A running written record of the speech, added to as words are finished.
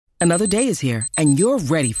Another day is here, and you're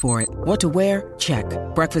ready for it. What to wear? Check.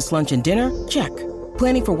 Breakfast, lunch, and dinner? Check.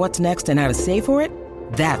 Planning for what's next and how to save for it?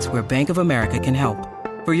 That's where Bank of America can help.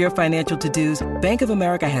 For your financial to-dos, Bank of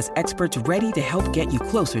America has experts ready to help get you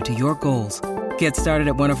closer to your goals. Get started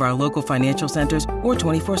at one of our local financial centers or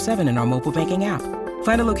 24/7 in our mobile banking app.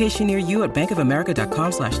 Find a location near you at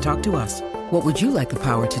bankofamerica.com/talktous. What would you like the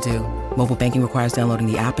power to do? Mobile banking requires downloading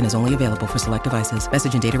the app and is only available for select devices.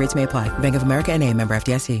 Message and data rates may apply. Bank of America N.A., member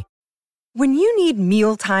FDIC. When you need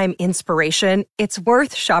mealtime inspiration, it's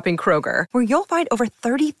worth shopping Kroger, where you'll find over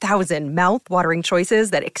 30,000 mouth-watering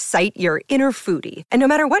choices that excite your inner foodie. And no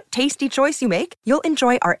matter what tasty choice you make, you'll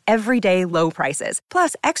enjoy our everyday low prices,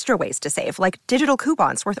 plus extra ways to save, like digital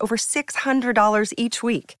coupons worth over $600 each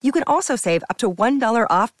week. You can also save up to $1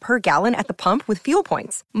 off per gallon at the pump with fuel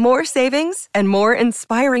points. More savings and more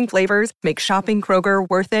inspiring flavors make shopping Kroger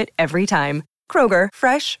worth it every time. Kroger,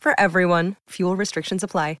 fresh for everyone. Fuel restrictions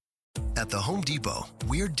apply. At the Home Depot,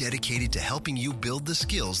 we're dedicated to helping you build the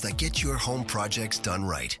skills that get your home projects done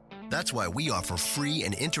right. That's why we offer free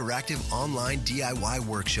and interactive online DIY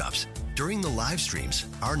workshops. During the live streams,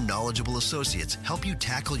 our knowledgeable associates help you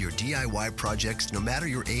tackle your DIY projects no matter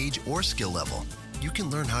your age or skill level. You can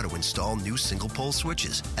learn how to install new single-pole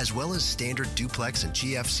switches, as well as standard duplex and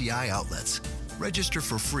GFCI outlets. Register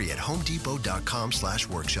for free at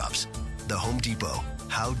homedepot.com/workshops. The Home Depot,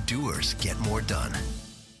 how doers get more done.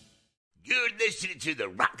 You're listening to the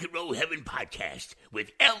Rock and Roll Heaven podcast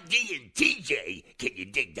with LD and TJ. Can you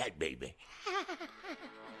dig that, baby?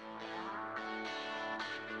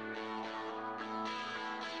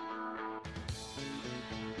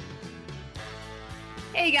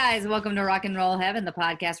 Hey guys, welcome to Rock and Roll Heaven, the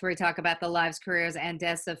podcast where we talk about the lives, careers, and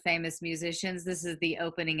deaths of famous musicians. This is the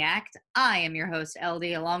opening act. I am your host,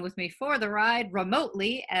 LD. Along with me for the ride,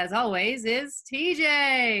 remotely, as always, is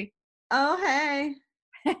TJ. Oh, hey.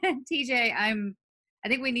 TJ, I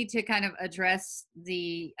think we need to kind of address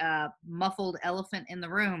the muffled elephant in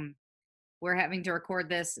the room. We're having to record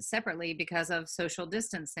this separately because of social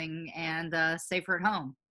distancing and safer at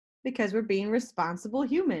home. Because we're being responsible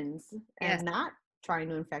humans and not trying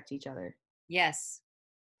to infect each other. Yes.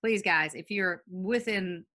 Please, guys, if you're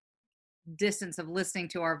within distance of listening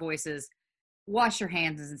to our voices, wash your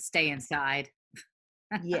hands and stay inside.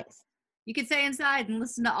 Yes. You can stay inside and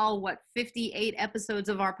listen to all, 58 episodes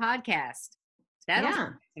of our podcast. That'll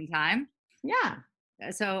take some time. Yeah.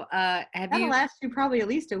 So that'll last you probably at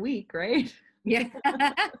least a week, right? Yeah.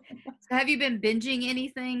 So have you been binging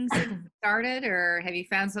anything since it started, or have you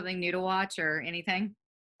found something new to watch or anything?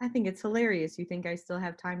 I think it's hilarious. You think I still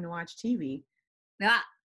have time to watch TV. Ah.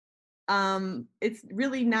 It's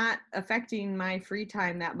really not affecting my free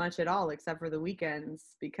time that much at all, except for the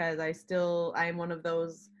weekends, because I'm one of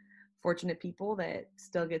those fortunate people that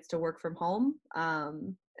still gets to work from home.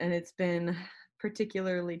 And it's been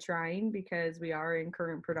particularly trying because we are in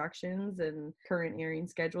current productions and current airing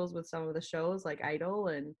schedules with some of the shows like Idol.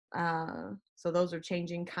 And so those are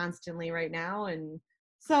changing constantly right now. And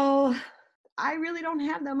so I really don't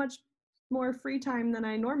have that much more free time than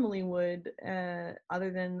I normally would, other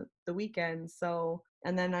than the weekends. So,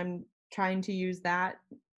 and then I'm trying to use that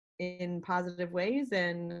in positive ways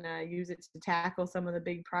and use it to tackle some of the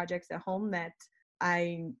big projects at home that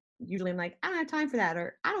I usually am like, I don't have time for that,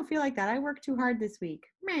 or I don't feel like that. I worked too hard this week.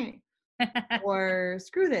 Meh. Or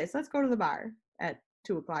screw this. Let's go to the bar at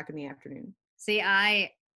 2:00 in the afternoon. See,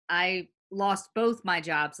 I lost both my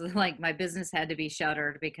jobs. Like, my business had to be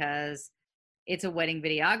shuttered because it's a wedding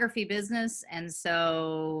videography business. And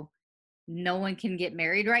so no one can get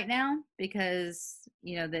married right now because,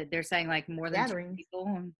 they're saying like more than two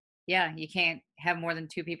people. Yeah, you can't have more than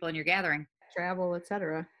two people in your gathering. Travel,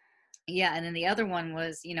 etc. Yeah, and then the other one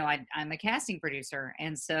was, I'm a casting producer,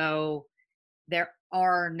 and so there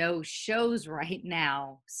are no shows right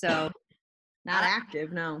now. So not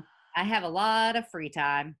active, no. I have a lot of free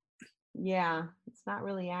time. Yeah, it's not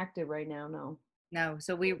really active right now, no. No,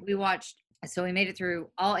 so we made it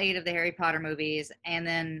through all 8 of the Harry Potter movies, and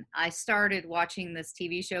then I started watching this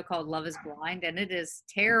TV show called Love is Blind, and it is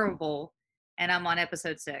terrible, and I'm on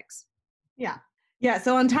episode 6. Yeah. Yeah,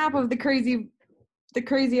 so on top of the crazy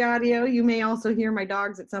audio, you may also hear my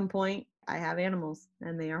dogs at some point. I have animals,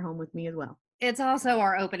 and they are home with me as well. It's also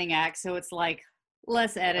our opening act, so it's like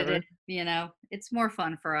less edited, It's more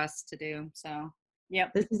fun for us to do, so,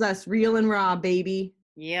 yep. This is us, real and raw, baby.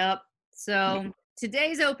 Yep. So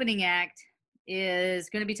today's opening act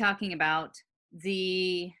is going to be talking about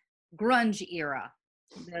the grunge era,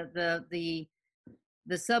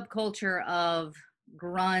 the subculture of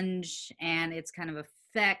grunge and its kind of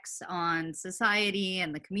effects on society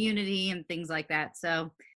and the community and things like that.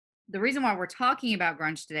 So the reason why we're talking about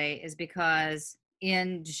grunge today is because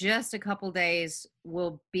in just a couple days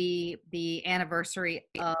will be the anniversary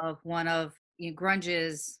of one of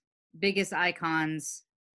grunge's biggest icons.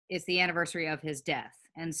 It's the anniversary of his death.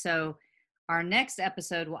 And so our next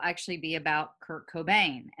episode will actually be about Kurt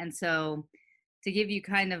Cobain. And so to give you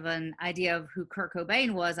kind of an idea of who Kurt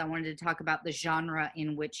Cobain was, I wanted to talk about the genre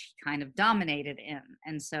in which he kind of dominated in.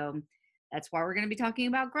 And so that's why we're going to be talking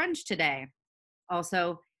about grunge today.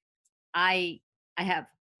 Also, I have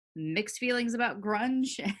mixed feelings about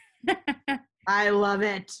grunge. I love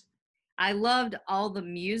it. I loved all the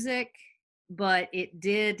music, but it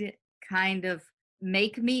did kind of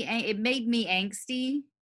made me angsty.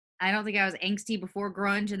 I don't think I was angsty before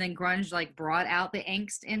grunge, and then grunge like brought out the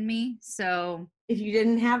angst in me. So if you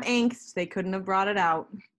didn't have angst, they couldn't have brought it out.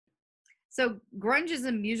 So grunge is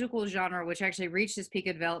a musical genre which actually reached its peak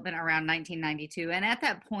of development around 1992. And at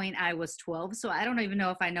that point, I was 12. So I don't even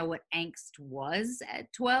know if I know what angst was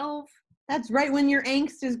at 12. That's right when your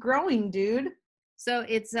angst is growing, dude. So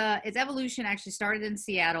its evolution actually started in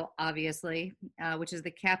Seattle, obviously, which is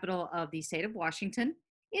the capital of the state of Washington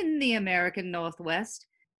in the American Northwest.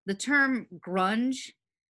 The term grunge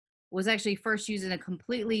was actually first used in a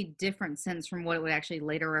completely different sense from what it would actually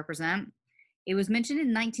later represent. It was mentioned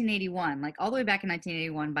in 1981, like all the way back in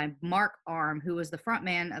 1981, by Mark Arm, who was the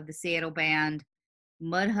frontman of the Seattle band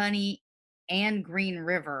Mudhoney and Green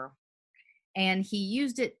River. And he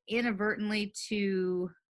used it inadvertently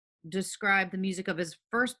to describe the music of his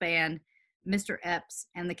first band, Mr. Epps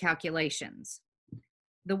and the Calculations.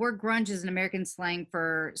 The word grunge is an American slang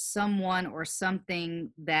for someone or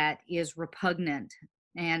something that is repugnant.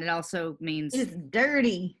 And it also means... It's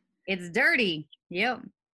dirty. It's dirty. Yep.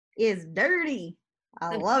 It's dirty.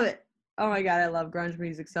 I love it. Oh my God, I love grunge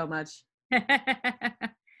music so much. Then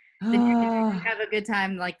you have a good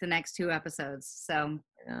time like the next two episodes. So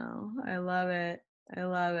I love it. I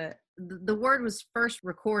love it. The word was first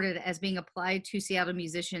recorded as being applied to Seattle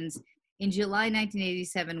musicians in July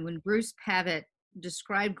 1987 when Bruce Pavitt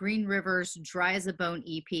described Green River's Dry as a Bone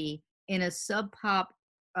EP in a Sub Pop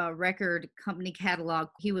record company catalog.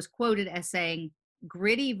 He was quoted as saying,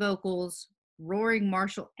 "Gritty vocals, roaring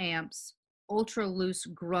Marshall amps, ultra loose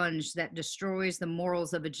grunge that destroys the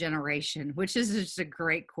morals of a generation," which is just a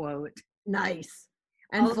great quote. Nice.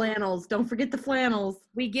 And flannels. Don't forget the flannels.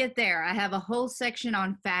 We get there. I have a whole section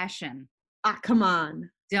on fashion. Ah, come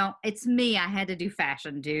on. It's me. I had to do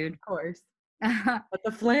fashion, dude. Of course. But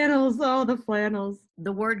the flannels, the flannels.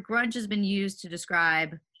 The word grunge has been used to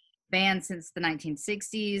describe bands since the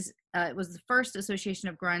 1960s. It was the first association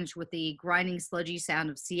of grunge with the grinding, sludgy sound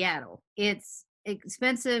of Seattle. It's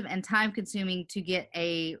expensive and time-consuming to get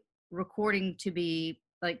a recording to be,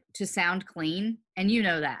 to sound clean. And you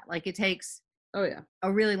know that. It takes a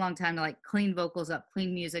really long time to, clean vocals up,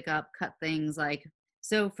 clean music up, cut things,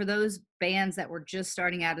 So for those bands that were just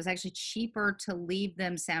starting out, it's actually cheaper to leave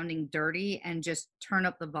them sounding dirty and just turn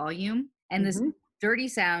up the volume. And this dirty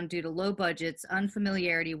sound, due to low budgets,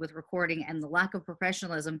 unfamiliarity with recording, and the lack of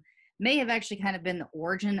professionalism, may have actually kind of been the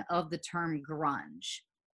origin of the term grunge.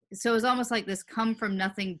 So it's almost like this come from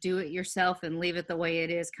nothing, do it yourself and leave it the way it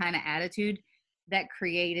is kind of attitude that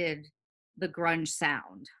created the grunge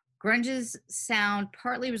sound. Grunge's sound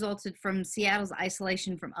partly resulted from Seattle's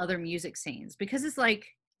isolation from other music scenes because it's like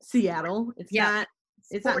Seattle. It's not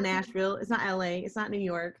Nashville. It's not LA. It's not New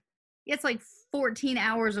York. It's 14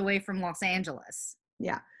 hours away from Los Angeles.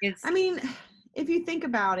 Yeah. If you think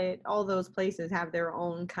about it, all those places have their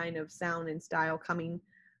own kind of sound and style coming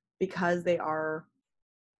because they are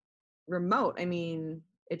remote.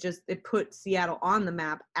 It put Seattle on the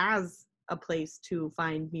map as a place to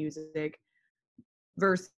find music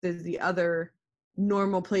versus the other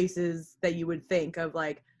normal places that you would think of,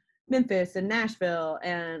 like Memphis and Nashville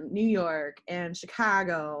and New York and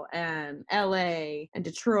Chicago and LA and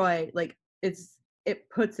Detroit. It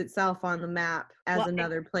puts itself on the map as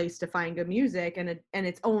another place to find good music and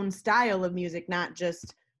its own style of music, not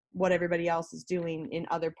just what everybody else is doing in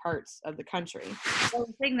other parts of the country. Well,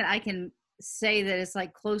 the thing that I can say that it's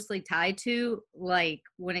closely tied to,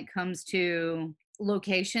 when it comes to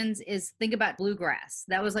locations, is think about bluegrass.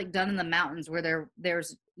 That was done in the mountains where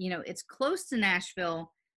there's it's close to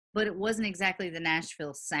Nashville, but it wasn't exactly the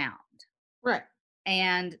Nashville sound. Right.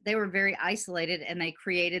 And they were very isolated and they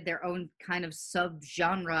created their own kind of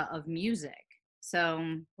subgenre of music.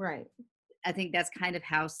 So right. I think that's kind of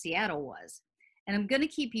how Seattle was. And I'm going to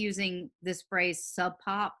keep using this phrase sub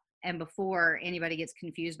pop. And before anybody gets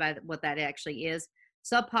confused by what that actually is,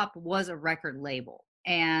 Sub Pop was a record label.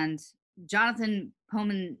 And Jonathan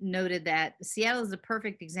Poman noted that Seattle is a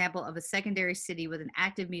perfect example of a secondary city with an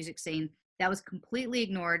active music scene That was completely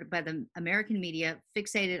ignored by the American media,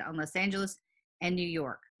 fixated on Los Angeles and New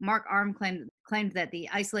York. Mark Arm claimed that the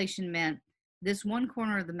isolation meant this one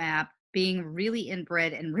corner of the map being really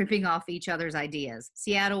inbred and ripping off each other's ideas.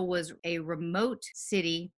 Seattle was a remote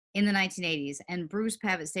city in the 1980s, and Bruce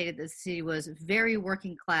Pavitt stated that the city was very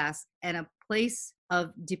working class and a place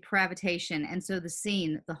of depravitation. And so the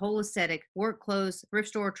scene, the whole aesthetic, work clothes, thrift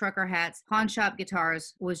store, trucker hats, pawn shop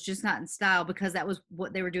guitars, was just not in style because that was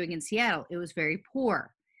what they were doing in Seattle. It was very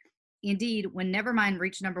poor. Indeed, when Nevermind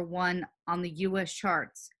reached number 1 on the US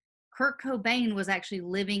charts, Kurt Cobain was actually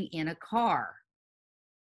living in a car.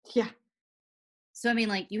 Yeah. So, I mean,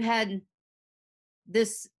 like, you had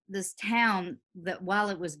this town that, while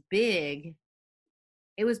it was big,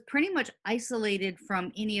 it was pretty much isolated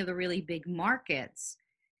from any of the really big markets,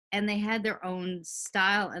 and they had their own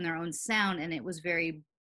style and their own sound, and it was very,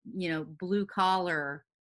 blue collar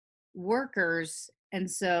workers. And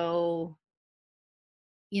so,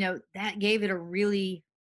 that gave it a really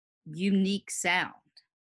unique sound.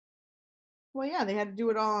 Well, yeah, they had to do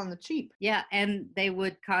it all on the cheap. Yeah, and they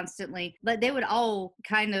would constantly, but they would all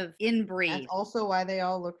kind of inbreed. That's also why they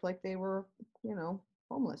all looked like they were,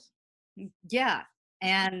 homeless. Yeah.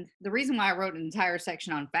 And the reason why I wrote an entire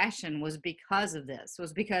section on fashion was because of this,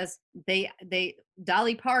 was because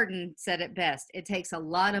Dolly Parton said it best. It takes a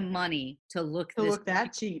lot of money to look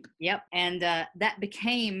that cheap. Yep. And that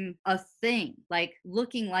became a thing. Like,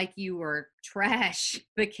 looking like you were trash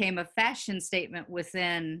became a fashion statement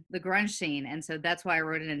within the grunge scene. And so that's why I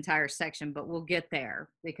wrote an entire section, but we'll get there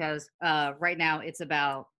because right now it's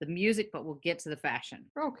about the music, but we'll get to the fashion.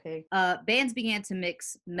 Okay. Bands began to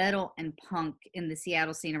mix metal and punk in the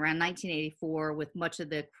Seattle scene around 1984, with much of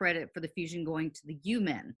the credit for the fusion going to the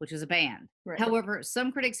U-Men, which was a band. Right. However,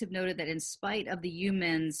 some critics have noted that in spite of the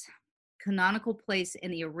U-Men's canonical place in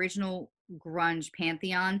the original grunge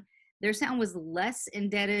pantheon, their sound was less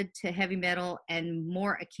indebted to heavy metal and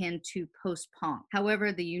more akin to post-punk.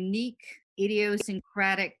 However, the unique,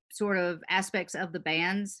 idiosyncratic sort of aspects of the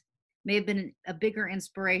bands may have been a bigger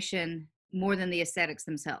inspiration more than the aesthetics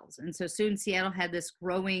themselves. And so soon Seattle had this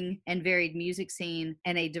growing and varied music scene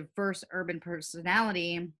and a diverse urban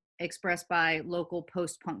personality expressed by local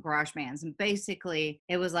post-punk garage bands. And basically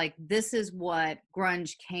it was like, this is what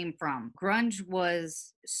grunge came from. Grunge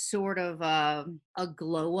was sort of a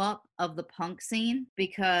glow up of the punk scene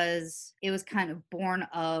because it was kind of born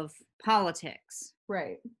of politics.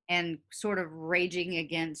 Right. And sort of raging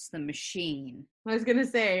against the machine. I was going to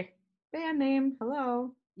say, band name,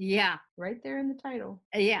 hello. Yeah. Right there in the title.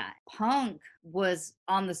 Yeah. Punk was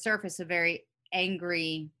on the surface a very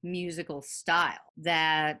angry musical style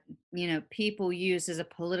that, people used as a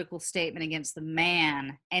political statement against the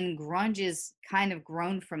man. And grunge is kind of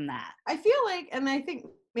grown from that. I feel like, and I think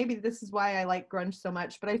maybe this is why I like grunge so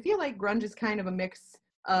much, but I feel like grunge is kind of a mix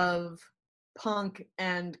of punk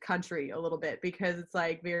and country a little bit, because it's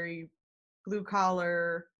like very blue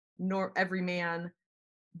collar, everyman,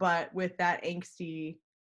 but with that angsty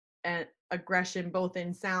and aggression both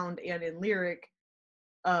in sound and in lyric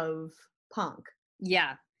of punk.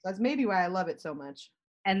 Yeah. That's maybe why I love it so much.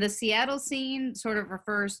 And the Seattle scene sort of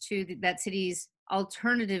refers to that city's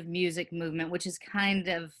alternative music movement, which is kind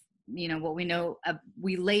of, what we know,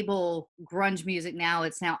 we label grunge music now,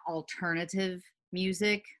 it's now alternative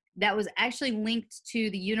music. That was actually linked to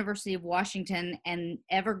the University of Washington and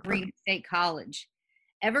Evergreen State College.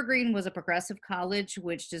 Evergreen was a progressive college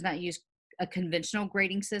which does not use a conventional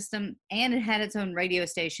grading system, and it had its own radio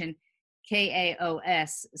station,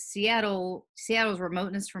 KAOS. Seattle's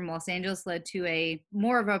remoteness from Los Angeles led to a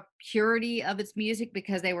more of a purity of its music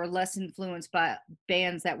because they were less influenced by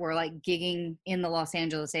bands that were like gigging in the Los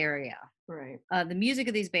Angeles area. Right. The music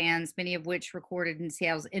of these bands, many of which recorded in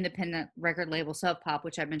Seattle's independent record label Sub Pop,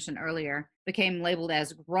 which I mentioned earlier, became labeled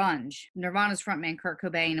as grunge. Nirvana's frontman Kurt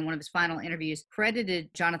Cobain, in one of his final interviews, credited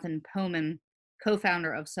Jonathan Poman,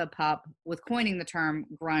 co-founder of Sub Pop, with coining the term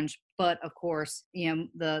grunge. But of course,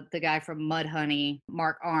 the guy from Mudhoney,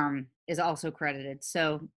 Mark Arm, is also credited.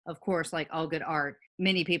 So of course, like all good art,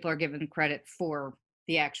 many people are given credit for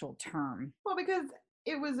the actual term. Well, because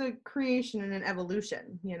it was a creation and an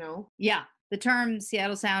evolution, Yeah. The term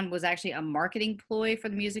Seattle Sound was actually a marketing ploy for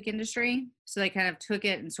the music industry. So they kind of took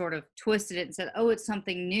it and sort of twisted it and said, oh, it's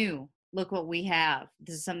something new. Look what we have.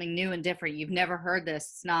 This is something new and different. You've never heard this.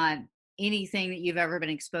 It's not anything that you've ever been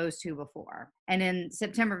exposed to before. And in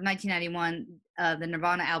September of 1991, the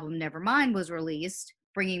Nirvana album Nevermind was released,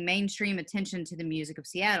 bringing mainstream attention to the music of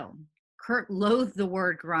Seattle. Kurt loathed the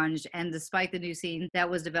word grunge, and despite the new scene that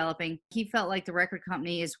was developing, he felt like the record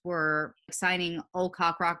companies were signing old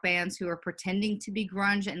cock rock bands who were pretending to be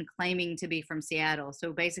grunge and claiming to be from Seattle.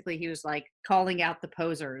 So basically, he was like calling out the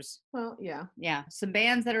posers. Well, yeah. Yeah. Some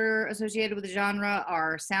bands that are associated with the genre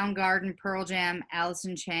are Soundgarden, Pearl Jam, Alice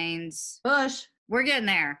in Chains. Bush. We're getting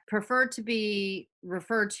there. Prefer to be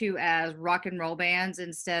referred to as rock and roll bands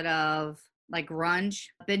instead of like grunge.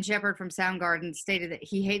 Ben Shepherd from Soundgarden stated that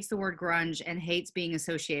he hates the word grunge and hates being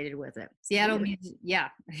associated with it. Seattle music, yeah.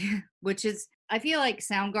 Which is, I feel like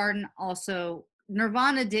Soundgarden also,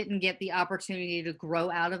 Nirvana didn't get the opportunity to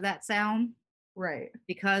grow out of that sound. Right.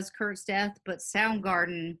 Because Kurt's death, but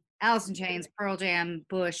Soundgarden, Alice in Chains, Pearl Jam,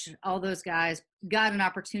 Bush, all those guys got an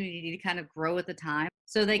opportunity to kind of grow at the time.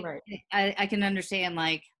 So they, right. I can understand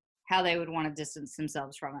like how they would want to distance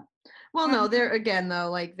themselves from it. Well, no, they're again though,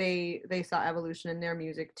 like they saw evolution in their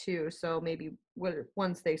music too. So maybe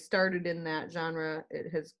once they started in that genre,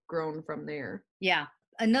 it has grown from there. Yeah.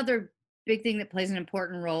 Another big thing that plays an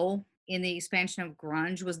important role in the expansion of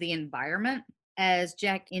grunge was the environment. As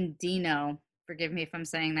Jack Endino, forgive me if I'm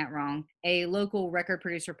saying that wrong, a local record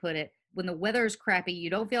producer put it, when the weather is crappy, you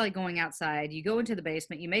don't feel like going outside. You go into the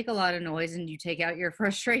basement, you make a lot of noise, and you take out your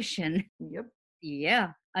frustration. Yep.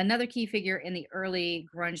 Yeah. Another key figure in the early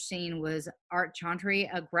grunge scene was Art Chantry,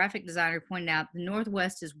 a graphic designer, pointed out the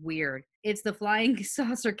Northwest is weird. It's the flying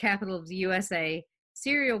saucer capital of the USA,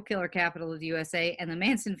 serial killer capital of the USA, and the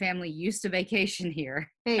Manson family used to vacation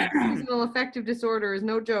here. Hey, seasonal affective disorder is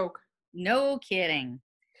no joke. No kidding.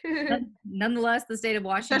 Nonetheless, the state of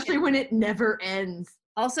Washington... Especially when it never ends.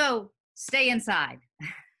 Also, stay inside.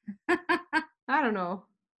 I don't know.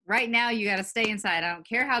 Right now, you got to stay inside. I don't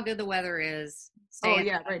care how good the weather is. Stay inside.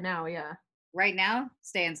 Yeah, right now, yeah. Right now,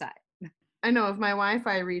 stay inside. I know, if my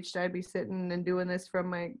Wi-Fi reached, I'd be sitting and doing this from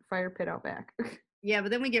my fire pit out back. Yeah,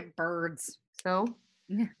 but then we get birds. So?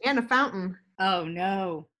 And a fountain. Oh,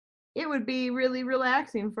 no. It would be really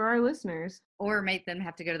relaxing for our listeners. Or make them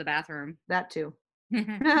have to go to the bathroom. That too.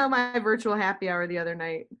 My virtual happy hour the other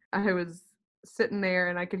night, I was sitting there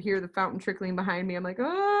and I could hear the fountain trickling behind me. I'm like, oh,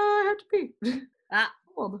 I have to pee.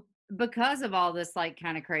 Cold. Because of all this like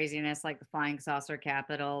kind of craziness, like the flying saucer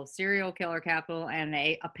capital, serial killer capital, and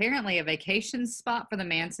apparently a vacation spot for the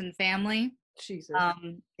Manson family. Jesus.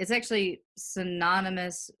 It's actually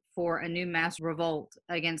synonymous for a new mass revolt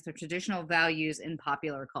against the traditional values in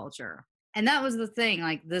popular culture. And that was the thing,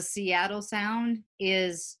 like the Seattle sound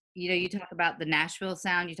is, you talk about the Nashville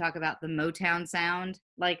sound, you talk about the Motown sound,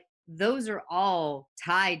 like those are all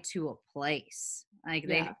tied to a place. Like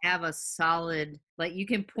they have a solid, like you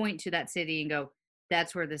can point to that city and go,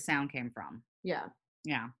 that's where the sound came from. Yeah.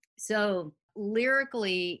 Yeah. So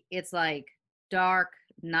lyrically, it's like dark,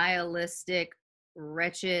 nihilistic,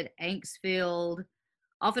 wretched, angst-filled,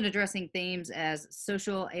 often addressing themes as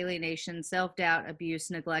social alienation, self-doubt,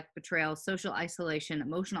 abuse, neglect, betrayal, social isolation,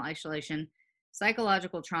 emotional isolation,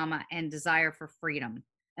 psychological trauma, and desire for freedom.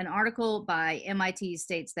 An article by MIT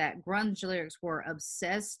states that grunge lyrics were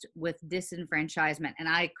obsessed with disenfranchisement, and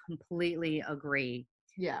I completely agree.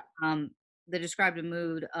 Yeah. They described a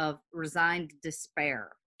mood of resigned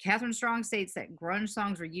despair. Catherine Strong states that grunge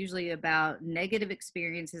songs were usually about negative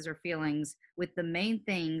experiences or feelings, with the main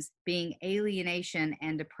things being alienation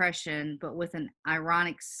and depression, but with an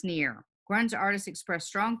ironic sneer. Grunge artists express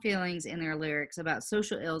strong feelings in their lyrics about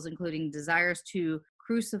social ills, including desires to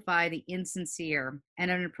crucify the insincere, and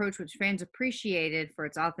an approach which fans appreciated for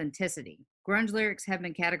its authenticity. Grunge lyrics have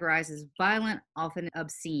been categorized as violent, often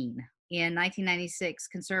obscene. In 1996,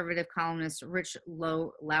 conservative columnist Rich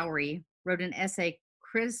Lowry wrote an essay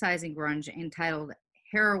criticizing grunge entitled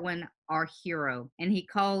Heroine Our Hero, and he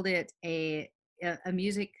called it a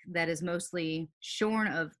music that is mostly shorn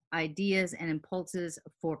of ideas and impulses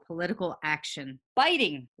for political action.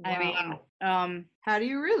 Fighting. Wow. I mean, how do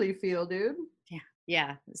you really feel, dude?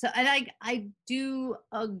 Yeah. So I do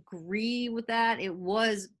agree with that. It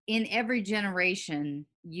was in every generation,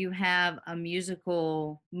 you have a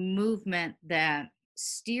musical movement that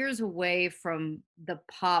steers away from the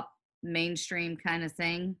pop mainstream kind of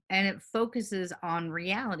thing, and it focuses on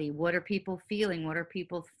reality. What are people feeling? What are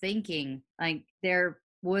people thinking? Like there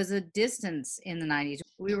was a distance in the 90s.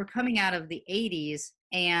 We were coming out of the 80s,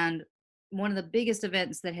 and one of the biggest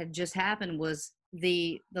events that had just happened was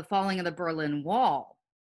the falling of the Berlin Wall,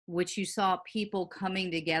 which you saw people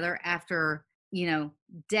coming together after,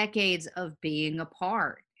 decades of being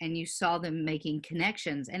apart, and you saw them making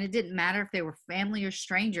connections, and it didn't matter if they were family or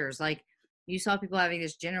strangers. Like you saw people having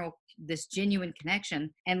this genuine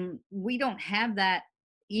connection, and we don't have that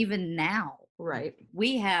even now. Right.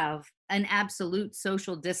 We have an absolute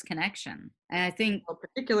social disconnection. And I think, Well,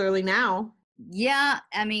 particularly now. yeah,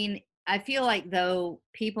 I mean, I feel like though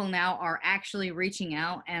people now are actually reaching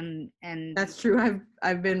out and That's true.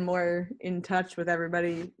 I've been more in touch with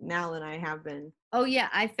everybody now than I have been. oh yeah,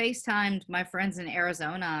 I FaceTimed my friends in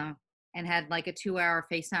Arizona and had like a 2-hour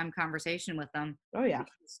FaceTime conversation with them. Oh yeah.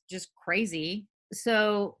 It's just crazy.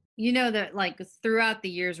 So, you know that like throughout the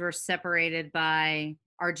years we're separated by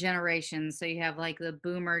our generations. So you have like the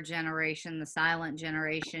boomer generation, the silent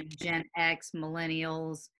generation, Gen X,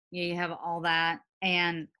 millennials. You have all that.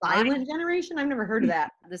 And Silent generation? I've never heard of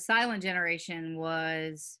that. the silent generation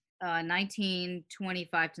was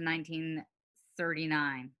 1925 to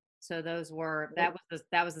 1939. So those were that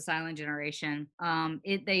was the silent generation.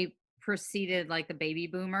 They preceded like the baby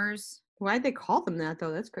boomers. Why'd they call them that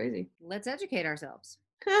though? That's crazy. Let's educate ourselves.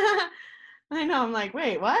 I know. I'm like,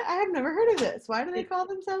 wait, what? I have never heard of this. Why do they call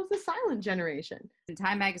themselves the silent generation?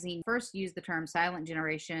 Time magazine first used the term silent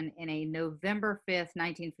generation in a November 5th,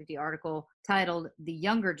 1950 article titled The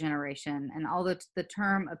Younger Generation. And although the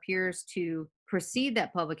term appears to precede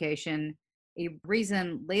that publication, a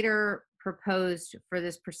reason later proposed for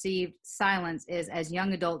this perceived silence is as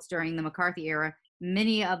young adults during the McCarthy era,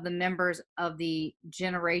 many of the members of the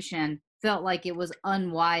generation felt like it was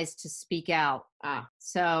unwise to speak out.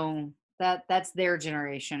 So that's their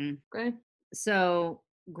generation. Okay. So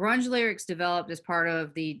grunge lyrics developed as part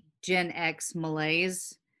of the Gen X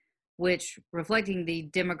malaise, which reflecting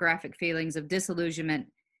the demographic feelings of disillusionment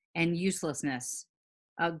and uselessness.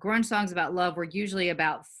 Grunge songs about love were usually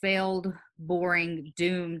about failed, boring,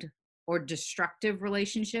 doomed, or destructive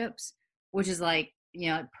relationships, which is like,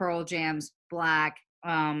 you know, Pearl Jam's Black,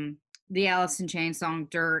 the Alice in Chains song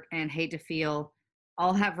Dirt and Hate to Feel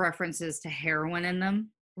all have references to heroin in them.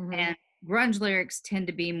 Mm-hmm. And grunge lyrics tend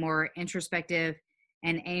to be more introspective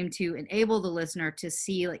and aim to enable the listener to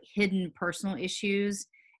see like hidden personal issues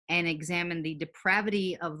and examine the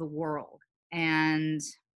depravity of the world. And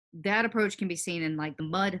that approach can be seen in like the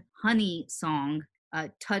Mud Honey song,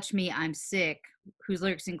 Touch Me, I'm Sick, whose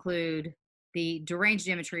lyrics include the deranged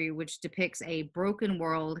imagery, which depicts a broken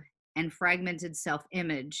world and fragmented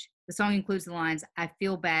self-image. The song includes the lines, I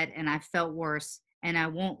feel bad and I felt worse, and I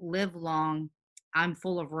won't live long, I'm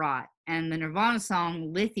full of rot. And the Nirvana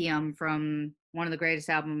song Lithium from one of the greatest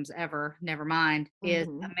albums ever, Nevermind, is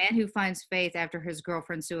a man who finds faith after his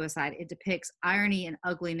girlfriend's suicide. It depicts irony and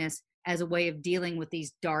ugliness as a way of dealing with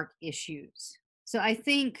these dark issues. So I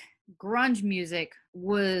think grunge music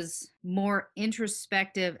was more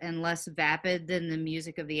introspective and less vapid than the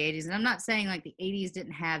music of the 80s. And I'm not saying like the 80s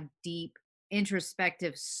didn't have deep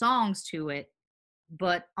introspective songs to it,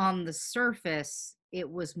 but on the surface, it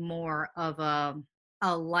was more of a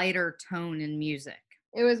lighter tone in music.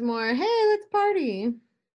 It was more, hey, let's party.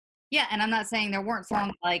 Yeah, and I'm not saying there weren't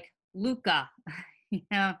songs like Luca, you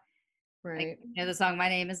know, right? Like, you know the song "My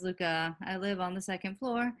Name Is Luca, I Live on the Second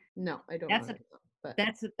Floor." No, I don't.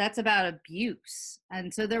 That's about abuse,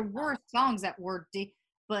 and so there were songs that were deep,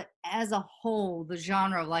 but as a whole, the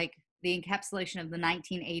genre, like the encapsulation of the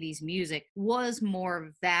 1980s music, was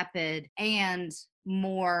more vapid and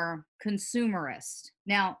more consumerist.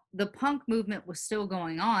 Now, the punk movement was still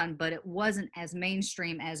going on, but it wasn't as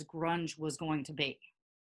mainstream as grunge was going to be.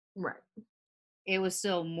 Right. It was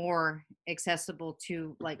still more accessible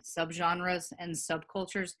to like subgenres and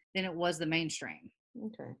subcultures than it was the mainstream.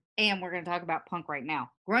 Okay. And we're going to talk about punk right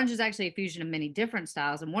now. Grunge is actually a fusion of many different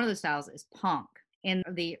styles, and one of the styles is punk. In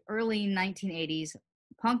the early 1980s,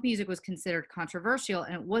 punk music was considered controversial,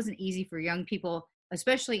 and it wasn't easy for young people,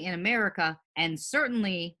 especially in America, and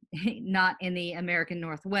certainly not in the American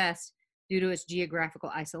Northwest due to its geographical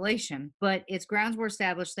isolation. But its grounds were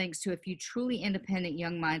established thanks to a few truly independent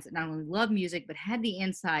young minds that not only loved music, but had the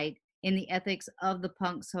insight in the ethics of the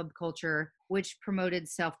punk subculture, which promoted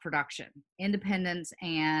self-production, independence,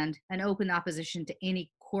 and an open opposition to any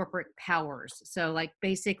corporate powers. So like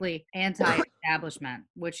basically anti-establishment,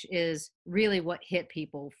 which is really what hit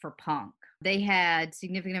people for punk. They had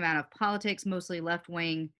significant amount of politics, mostly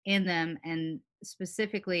left-wing in them, and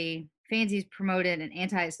specifically fanzines promoted an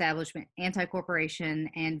anti-establishment, anti-corporation,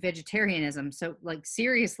 and vegetarianism. So like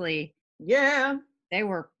seriously, yeah, they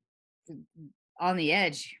were on the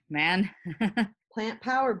edge, man. Plant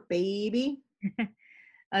power, baby.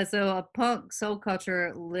 So a punk soul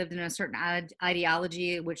culture lived in a certain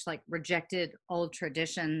ideology which like rejected old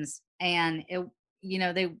traditions, and it, you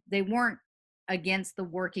know, they weren't against the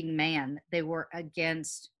working man, they were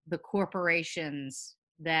against the corporations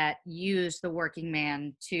that used the working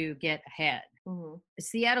man to get ahead. Mm-hmm.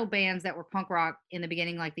 Seattle bands that were punk rock in the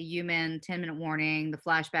beginning, like the U-Men, 10 Minute Warning, the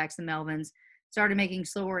Flashbacks, the Melvins, started making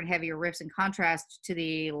slower and heavier riffs in contrast to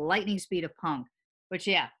the lightning speed of punk, which,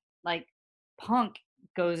 yeah, like punk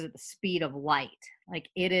goes at the speed of light. Like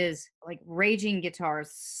it is like raging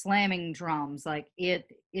guitars, slamming drums, like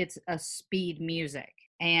it's a speed music.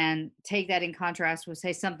 And take that in contrast with,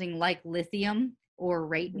 say, something like Lithium or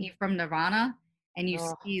Rate Me from Nirvana, and you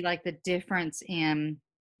Oh, see like the difference in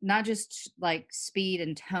not just like speed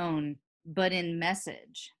and tone, but in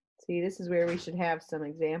message. see, this is where we should have some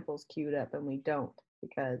examples queued up, and we don't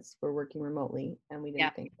because we're working remotely and we Yeah.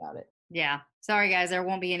 didn't think about it. Yeah. Sorry, guys. There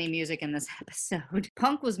won't be any music in this episode.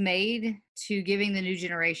 Punk was made to giving the new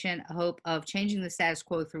generation a hope of changing the status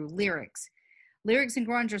quo through lyrics. Lyrics in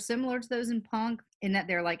grunge are similar to those in punk in that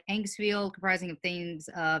they're like angst-filled, comprising of themes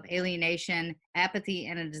of alienation, apathy,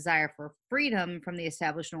 and a desire for freedom from the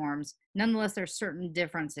established norms. Nonetheless, there are certain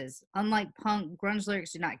differences. Unlike punk, grunge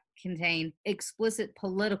lyrics do not contain explicit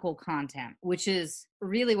political content, which is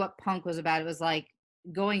really what punk was about. It was like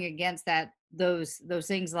going against those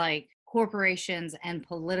things like corporations and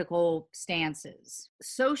political stances.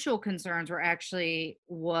 Social concerns were actually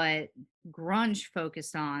what grunge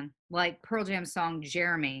focused on, like Pearl Jam's song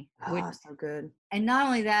Jeremy. Oh, so good. And not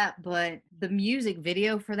only that, but the music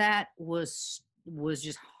video for that was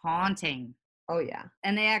just haunting. Oh, yeah.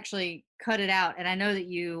 And they actually cut it out. And I know that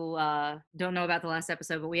you don't know about the last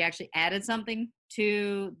episode, but we actually added something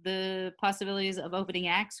to the possibilities of opening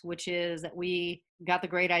acts, which is that we got the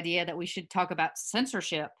great idea that we should talk about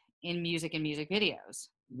censorship in music and music videos.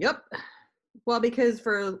 Yep. Well, because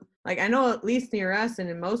for, like, I know at least near us and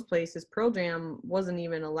in most places, Pearl Jam wasn't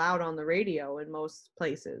even allowed on the radio in most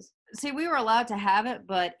places. See, we were allowed to have it,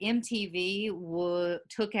 but MTV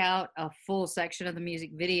took out a full section of the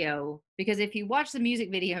music video, because if you watch the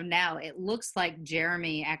music video now, it looks like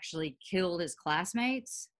Jeremy actually killed his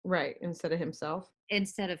classmates. Right, instead of himself.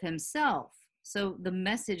 So the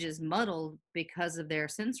message is muddled because of their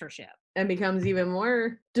censorship. And becomes even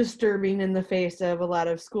more disturbing in the face of a lot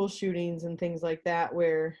of school shootings and things like that,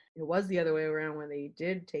 where it was the other way around, where they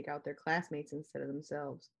did take out their classmates instead of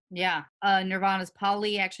themselves. Yeah. Nirvana's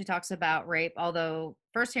Polly actually talks about rape, although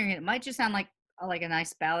first hearing it might just sound like a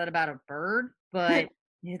nice ballad about a bird, but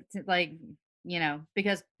it's like,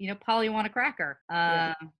 because, Polly want a cracker.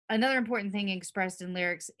 Yeah. Another important thing expressed in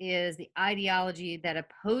lyrics is the ideology that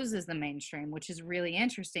opposes the mainstream, which is really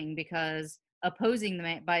interesting because by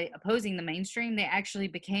opposing the mainstream, they actually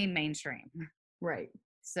became mainstream. Right.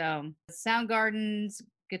 So Soundgarden's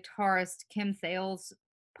guitarist Kim Thayil's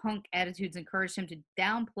punk attitudes encouraged him to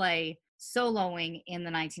downplay soloing in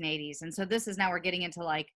the 1980s. And so this is now we're getting into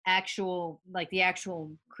the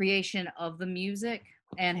actual creation of the music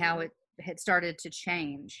and how it had started to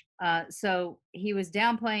change. So he was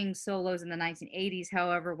downplaying solos in the 1980s.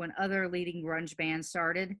 However, when other leading grunge bands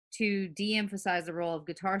started to de-emphasize the role of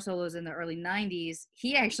guitar solos in the early 90s,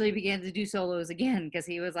 he actually began to do solos again because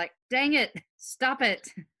he was like, dang it, stop it.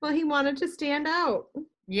 Well, he wanted to stand out.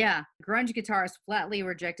 Yeah, grunge guitarists flatly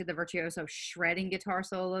rejected the virtuoso shredding guitar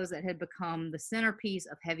solos that had become the centerpiece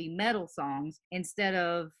of heavy metal songs, instead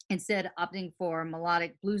opting for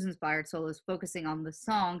melodic blues-inspired solos focusing on the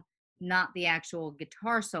song, not the actual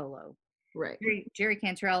guitar solo. Right. Jerry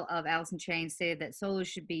Cantrell of Alice in Chains stated that solos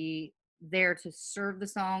should be there to serve the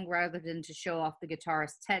song rather than to show off the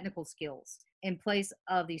guitarist's technical skills. In place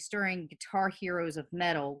of the stirring guitar heroes of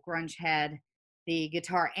metal, grunge had the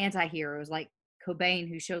guitar anti-heroes like Cobain,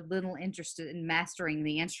 who showed little interest in mastering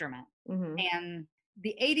the instrument. Mm-hmm. And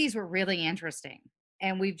the 80s were really interesting.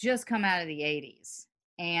 And we've just come out of the 80s.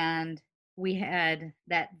 And we had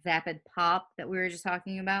that vapid pop that we were just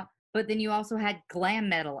talking about. But then you also had glam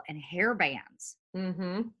metal and hair bands.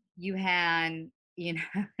 Mm-hmm. You had, you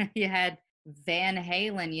had Van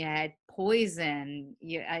Halen, you had Poison,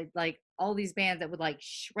 like all these bands that would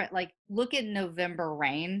shred, look at November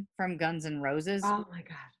Rain from Guns N' Roses. Oh my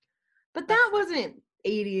God. But that wasn't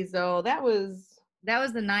 80s though. That was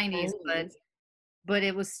the 90s, but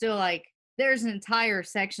it was still there's an entire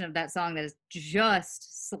section of that song that is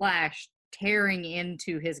just tearing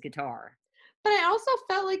into his guitar. But I also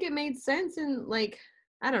felt like it made sense in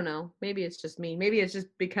I don't know, maybe it's just me. Maybe it's just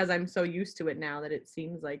because I'm so used to it now that it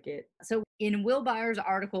seems like it. So in Will Byers'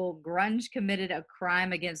 article, Grunge committed a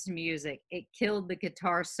crime against music. It killed the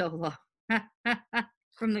guitar solo.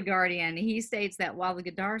 From The Guardian, he states that while the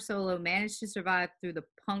guitar solo managed to survive through the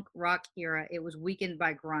punk rock era, it was weakened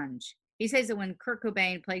by grunge. He says that when Kurt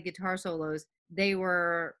Cobain played guitar solos, they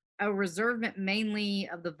were a reservement mainly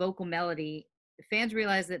of the vocal melody. Fans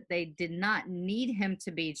realized that they did not need him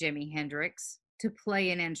to be Jimi Hendrix to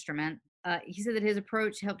play an instrument. He said that his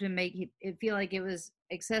approach helped him make it feel like it was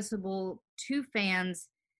accessible to fans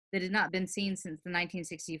that had not been seen since the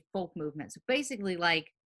 1960s folk movement. So basically,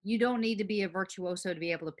 like, you don't need to be a virtuoso to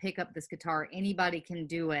be able to pick up this guitar. Anybody can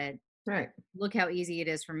do it. Right. Look how easy it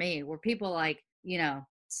is for me. Where people like,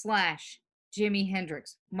 Slash, Jimi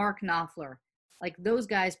Hendrix, Mark Knopfler, like those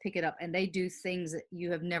guys pick it up and they do things that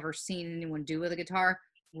you have never seen anyone do with a guitar.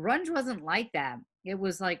 Grunge wasn't like that. It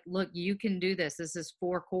was like, look, you can do this. This is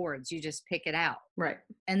 4 chords. You just pick it out. Right.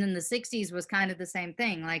 And then the 60s was kind of the same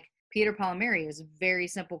thing. Like Peter Palmieri is a very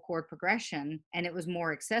simple chord progression and it was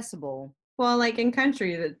more accessible. Well, like in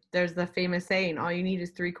country, there's the famous saying, all you need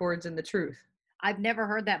is 3 chords and the truth. I've never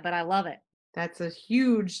heard that, but I love it. That's a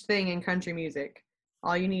huge thing in country music.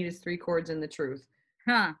 All you need is 3 chords and the truth.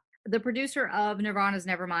 Huh. The producer of Nirvana's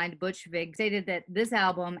Nevermind, Butch Vig, stated that this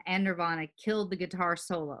album and Nirvana killed the guitar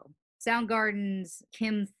solo. Soundgarden's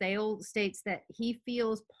Kim Thayil states that he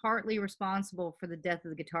feels partly responsible for the death of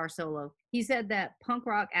the guitar solo. He said that punk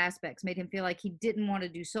rock aspects made him feel like he didn't want to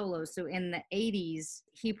do solos. So in the 80s,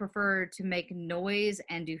 he preferred to make noise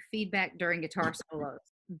and do feedback during guitar solos.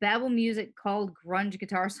 Babel Music called grunge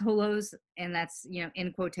guitar solos, and that's,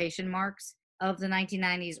 in quotation marks, of the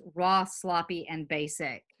 1990s raw, sloppy, and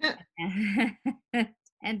basic.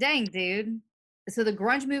 And dang, dude. So the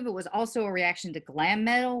grunge movement was also a reaction to glam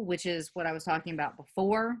metal, which is what I was talking about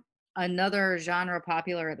before. Another genre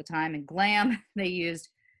popular at the time. In glam, they used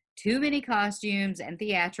too many costumes and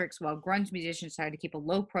theatrics, while grunge musicians tried to keep a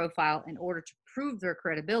low profile in order to prove their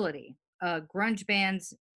credibility. Grunge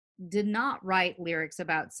bands did not write lyrics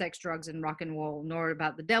about sex, drugs, and rock and roll, nor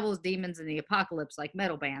about the devils, demons, and the apocalypse like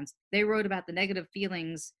metal bands. They wrote about the negative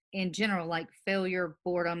feelings in general, like failure,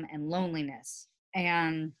 boredom, and loneliness.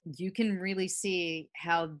 And you can really see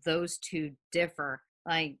how those two differ.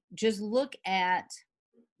 Like, just look at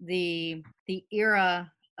the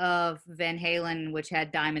era of Van Halen, which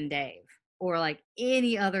had Diamond Dave, or like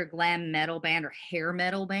any other glam metal band or hair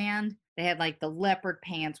metal band. They had like the leopard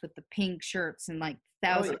pants with the pink shirts and like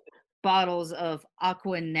 1,000 bottles of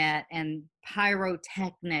Aquanet and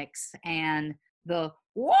pyrotechnics and the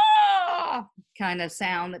wah kind of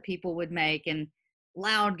sound that people would make and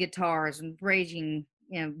loud guitars and raging,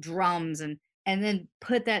 drums and then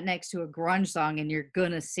put that next to a grunge song and you're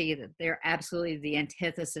gonna see that they're absolutely the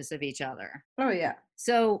antithesis of each other. Oh yeah.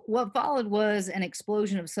 So what followed was an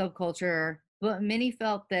explosion of subculture, but many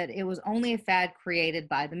felt that it was only a fad created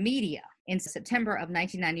by the media. In September of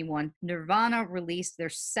 1991, Nirvana released their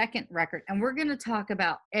second record, and we're going to talk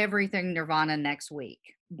about everything Nirvana next week.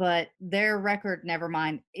 But their record,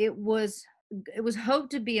 Nevermind, it was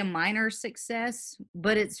hoped to be a minor success,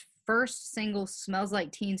 but its first single, Smells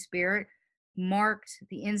Like Teen Spirit, marked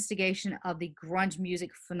the instigation of the grunge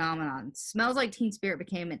music phenomenon. Smells Like Teen Spirit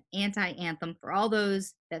became an anti-anthem for all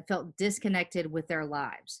those that felt disconnected with their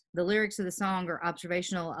lives. The lyrics of the song are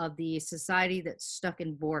observational of the society that's stuck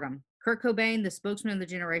in boredom. Kurt Cobain, the spokesman of the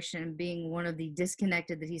generation, being one of the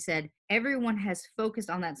disconnected, that he said, everyone has focused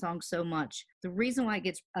on that song so much. The reason why it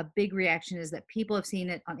gets a big reaction is that people have seen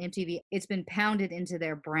it on MTV. It's been pounded into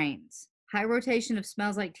their brains. High rotation of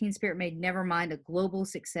Smells Like Teen Spirit made Nevermind a global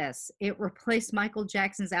success. It replaced Michael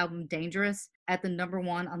Jackson's album Dangerous at the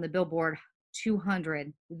 #1 on the Billboard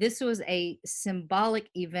 200. This was a symbolic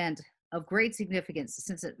event of great significance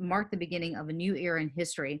since it marked the beginning of a new era in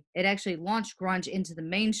history. It actually launched grunge into the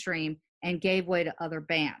mainstream and gave way to other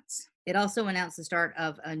bands. It also announced the start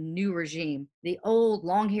of a new regime. The old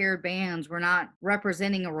long-haired bands were not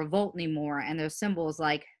representing a revolt anymore, and their symbols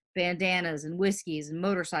like bandanas and whiskeys and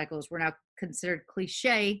motorcycles were now considered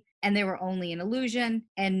cliche, and they were only an illusion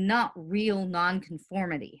and not real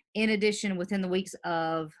nonconformity. In addition, within the weeks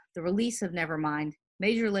of the release of Nevermind,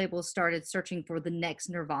 major labels started searching for the next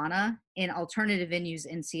Nirvana in alternative venues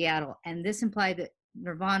in Seattle, and this implied that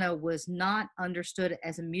Nirvana was not understood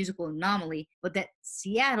as a musical anomaly, but that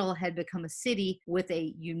Seattle had become a city with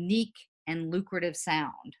a unique and lucrative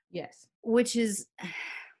sound. Yes. Which is,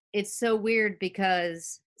 it's so weird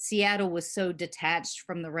because Seattle was so detached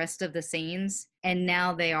from the rest of the scenes, and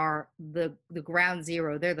now they are the ground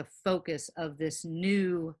zero. They're the focus of this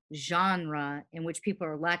new genre in which people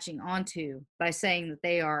are latching onto by saying that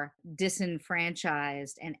they are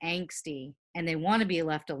disenfranchised and angsty and they want to be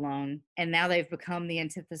left alone, and now they've become the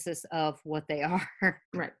antithesis of what they are.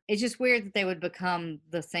 Right. It's just weird that they would become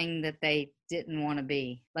the thing that they didn't want to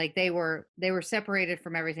be. Like they were separated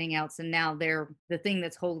from everything else, and now they're the thing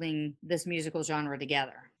that's holding this musical genre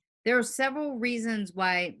together. There are several reasons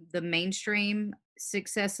why the mainstream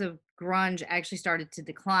success of grunge actually started to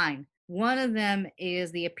decline. One of them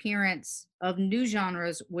is the appearance of new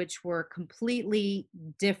genres which were completely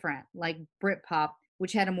different, like Britpop,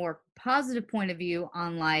 which had a more positive point of view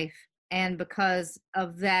on life. And because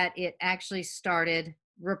of that, it actually started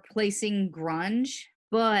replacing grunge,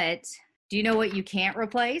 but do you know what you can't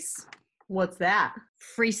replace? What's that?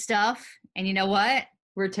 Free stuff. And you know what?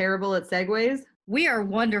 We're terrible at segues. We are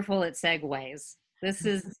wonderful at segues. This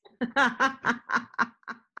is, I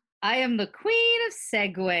am the queen of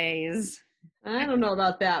segues. I don't know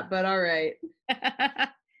about that, but all right.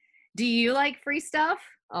 Do you like free stuff?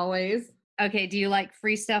 Always. Okay, do you like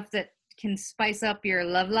free stuff that can spice up your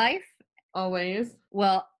love life? Always.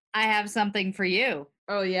 Well, I have something for you.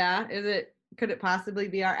 Oh, yeah? Could it possibly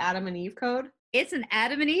be our Adam and Eve code? It's an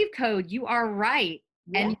Adam and Eve code. You are right.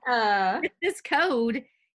 And with this code,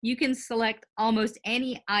 you can select almost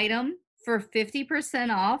any item for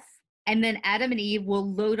 50% off. And then Adam and Eve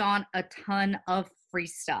will load on a ton of free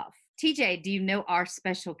stuff. TJ, do you know our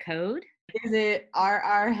special code? Is it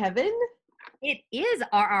RR Heaven? It is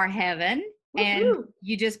RR Heaven. And Woo-hoo.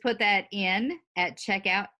 you just put that in at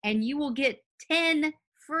checkout and you will get 10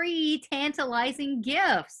 free tantalizing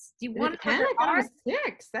gifts. Do you want to 10? I thought it was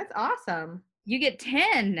 6. That's awesome. You get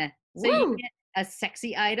 10. So Woo. you get a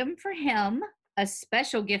sexy item for him, a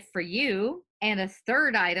special gift for you, and a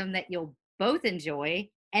third item that you'll both enjoy.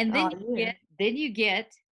 And then you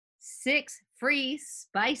get 6 free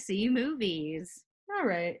spicy movies. All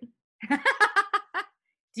right.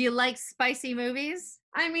 Do you like spicy movies?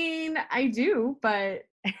 I mean, I do, but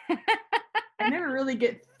I never really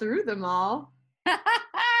get through them all.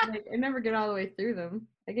 I never get all the way through them.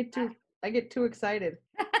 I get too excited.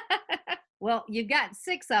 Well, you've got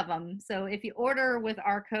 6 of them. So if you order with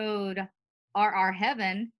our code RR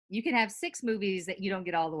Heaven, you can have 6 movies that you don't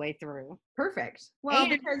get all the way through. Perfect. Well, And-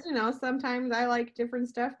 because, sometimes I like different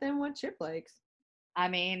stuff than what Chip likes. I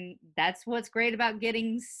mean, that's what's great about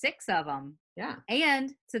getting 6 of them. Yeah.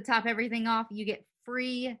 And to top everything off, you get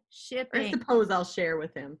free I shipping. suppose I'll share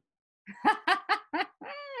with him.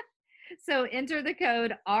 So enter the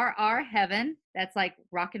code RR Heaven. That's like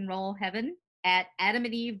rock and roll heaven at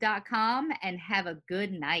adamandeve.com and have a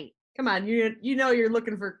good night. Come on, you're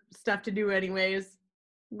looking for stuff to do anyways.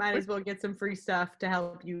 Might as well get some free stuff to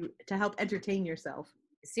help entertain yourself.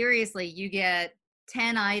 Seriously, you get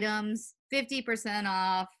 10 items, 50%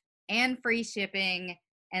 off, and free shipping.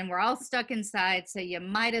 And we're all stuck inside, so you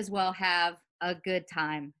might as well have a good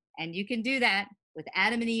time. And you can do that with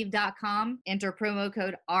adamandeve.com. Enter promo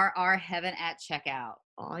code RR Heaven at checkout.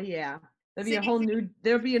 Oh yeah. There'll be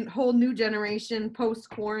a whole new generation post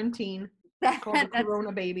quarantine called the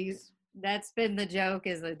Corona babies. That's been the joke,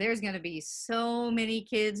 is that there's going to be so many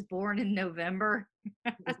kids born in November.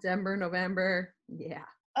 December, November. Yeah.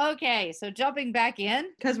 Okay, so jumping back in.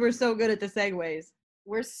 Because we're so good at the segues.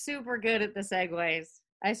 We're super good at the segues.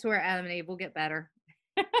 I swear, Adam and Eve will get better.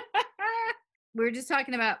 We were just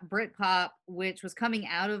talking about Britpop, which was coming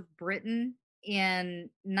out of Britain in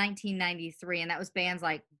 1993, and that was bands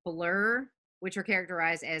like Blur, which are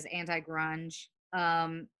characterized as anti-grunge.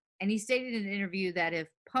 And he stated in an interview that if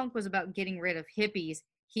punk was about getting rid of hippies,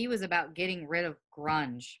 he was about getting rid of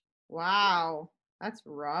grunge. Wow, that's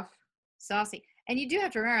rough. Saucy. And you do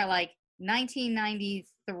have to remember, like,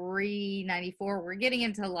 1993, 94, we're getting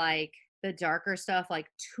into, like, the darker stuff, like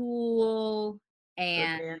Tool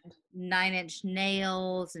and 9 Inch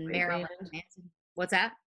Nails and Great Marilyn band. Manson. What's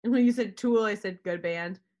that? When you said Tool, I said good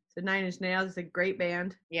band. So 9 Inch Nails, I said great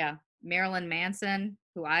band. Yeah. Marilyn Manson,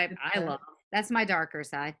 who I Okay. love. That's my darker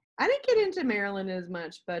side. I didn't get into Marilyn as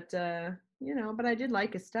much, but but I did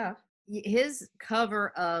like his stuff. His cover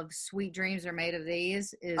of Sweet Dreams Are Made of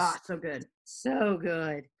These is So good. so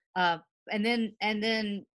good. And then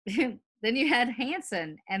then you had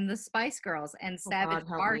Hanson and the Spice Girls and Savage God,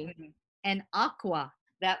 help Garden and Aqua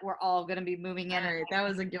that were all going to be moving in. All right, that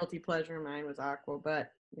was a guilty pleasure of mine was Aqua,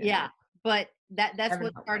 but Yeah, but that's Haven't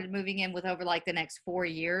what helped started moving in with over like the next 4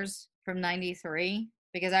 years from 93,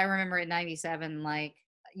 because I remember in 97, like,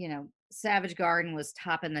 Savage Garden was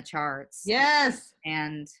topping the charts. Yes.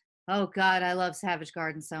 And oh God, I love Savage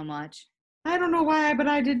Garden so much. I don't know why, but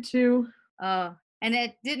I did too. And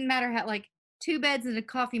it didn't matter how, like, 2 Beds and a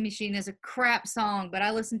Coffee Machine is a crap song, but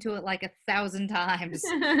I listened to it like 1,000 times.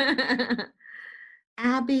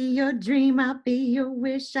 I'll be your dream, I'll be your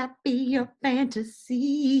wish, I'll be your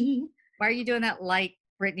fantasy. Why are you doing that like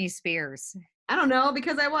Britney Spears? I don't know,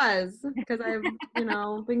 because I've,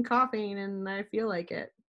 been coughing and I feel like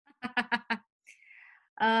it.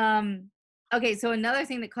 Okay, so another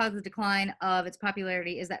thing that caused the decline of its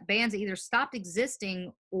popularity is that bands either stopped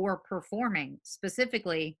existing or performing.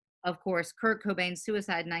 Specifically, of course, Kurt Cobain's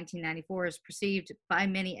suicide in 1994 is perceived by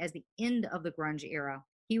many as the end of the grunge era.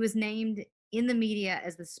 He was named in the media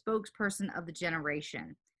as the spokesperson of the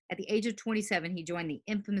generation. At the age of 27, he joined the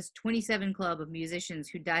infamous 27 Club of musicians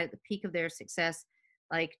who died at the peak of their success,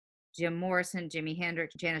 like Jim Morrison, Jimi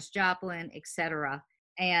Hendrix, Janis Joplin, etc.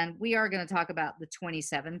 And we are going to talk about the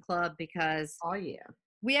 27 Club because Oh yeah.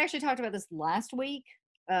 we actually talked about this last week.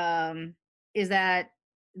 Is that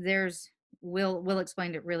there's Will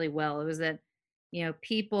explained it really well. It was that,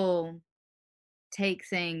 people take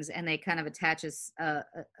things and they kind of attach a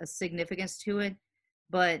significance to it,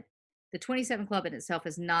 but the 27 Club in itself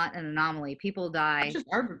is not an anomaly. People die. It's just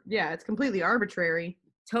it's completely arbitrary.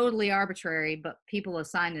 Totally arbitrary, but people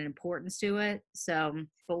assign an importance to it. So,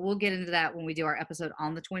 but we'll get into that when we do our episode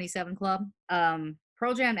on the 27 Club.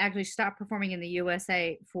 Pearl Jam actually stopped performing in the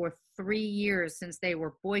USA for 3 years since they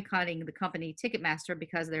were boycotting the company Ticketmaster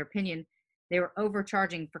because of their opinion they were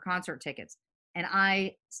overcharging for concert tickets. And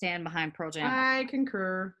I stand behind Pearl Jam. I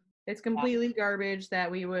concur. It's completely garbage that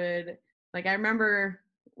we would, I remember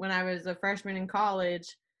when I was a freshman in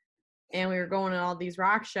college and we were going to all these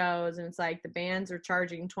rock shows and it's like the bands are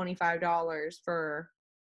charging $25 for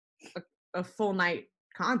a full night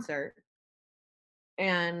concert.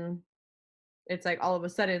 And it's like all of a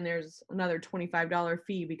sudden there's another $25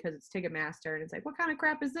 fee because it's Ticketmaster. And it's like, what kind of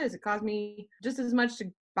crap is this? It cost me just as much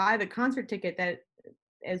to buy the concert ticket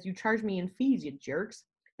as you charge me in fees, you jerks.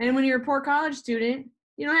 And when you're a poor college student,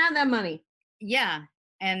 you don't have that money. Yeah.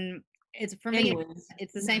 And it's for me,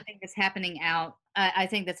 it's the same thing that's happening out. I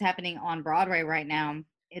think that's happening on Broadway right now.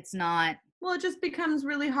 It's not. Well, it just becomes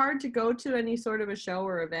really hard to go to any sort of a show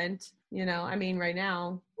or event, right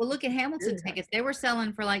now. Well, look at Hamilton tickets. They were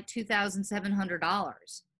selling for like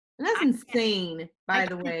 $2,700. And that's insane, by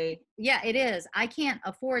the way. Yeah, it is. I can't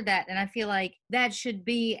afford that. And I feel like that should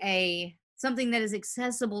be something that is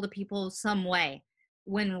accessible to people some way.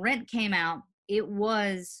 When Rent came out, it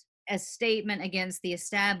was a statement against the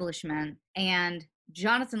establishment, and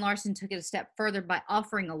Jonathan Larson took it a step further by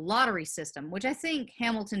offering a lottery system, which I think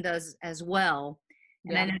Hamilton does as well.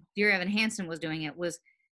 And I know Dear Evan Hansen was doing it, was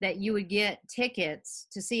that you would get tickets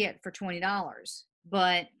to see it for $20.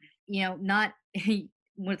 But, not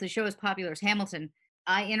when the show as popular as Hamilton,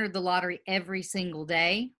 I entered the lottery every single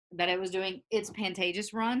day that I was doing its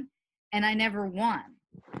Pantages run, and I never won.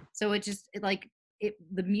 So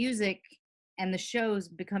the music and the shows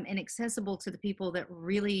become inaccessible to the people that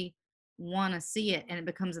really want to see it, and it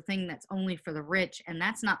becomes a thing that's only for the rich, and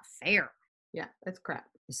that's not fair. Yeah, that's crap.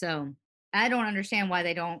 So I don't understand why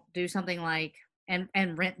they don't do something like, and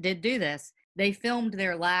Rent did do this. They filmed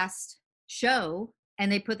their last show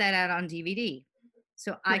and they put that out on DVD.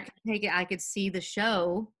 So I could take it, I could see the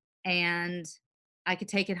show and I could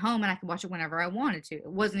take it home and I could watch it whenever I wanted to.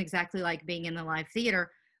 It wasn't exactly like being in the live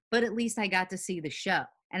theater, but at least I got to see the show.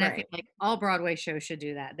 And I feel like all Broadway shows should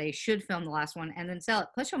do that. They should film the last one and then sell it.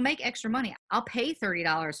 Plus, you'll make extra money. I'll pay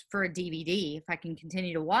 $30 for a DVD if I can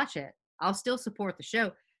continue to watch it. I'll still support the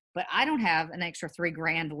show, but I don't have an extra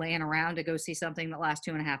 $3,000 laying around to go see something that lasts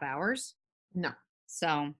 2.5 hours. No.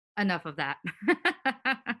 So enough of that.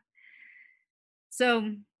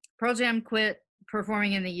 So Pearl Jam quit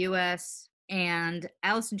performing in the U.S. and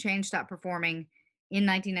Alice in Chains stopped performing in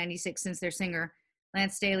 1996 since their singer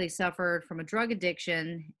Lance Staley suffered from a drug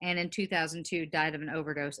addiction and in 2002 died of an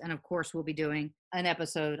overdose. And of course, we'll be doing an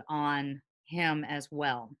episode on him as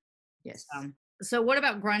well. Yes. So what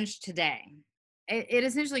about grunge today? It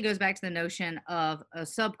essentially goes back to the notion of a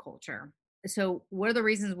subculture. So what are the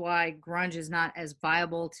reasons why grunge is not as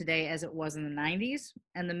viable today as it was in the 90s?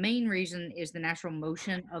 And the main reason is the natural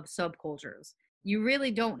motion of subcultures. You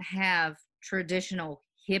really don't have traditional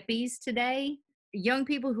hippies today. Young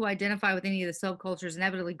people who identify with any of the subcultures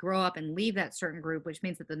inevitably grow up and leave that certain group, which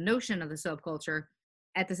means that the notion of the subculture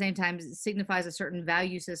at the same time signifies a certain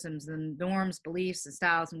value systems and norms, beliefs, and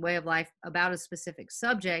styles and way of life about a specific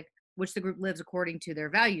subject, which the group lives according to their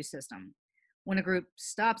value system. When a group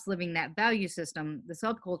stops living that value system, the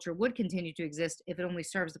subculture would continue to exist if it only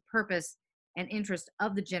serves the purpose and interest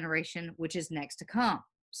of the generation which is next to come.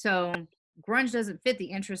 So grunge doesn't fit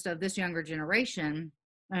the interest of this younger generation.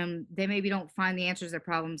 They maybe don't find the answers to their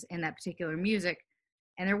problems in that particular music,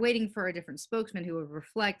 and they're waiting for a different spokesman who will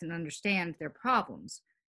reflect and understand their problems.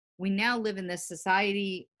 We now live in this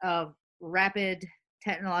society of rapid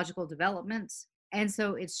technological developments, and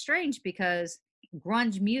so it's strange because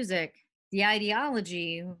grunge music, the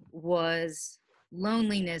ideology was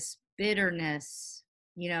loneliness, bitterness,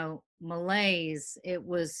 malaise. It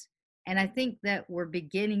was, and I think that we're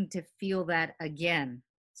beginning to feel that again.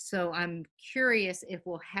 So I'm curious if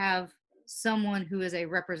we'll have someone who is a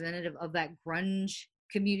representative of that grunge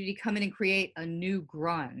community come in and create a new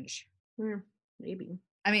grunge. Maybe.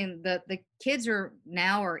 I mean, the kids are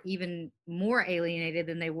even more alienated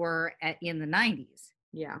than they were in the 90s.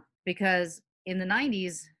 Yeah. Because in the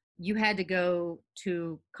 90s, you had to go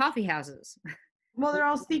to coffee houses Well, they're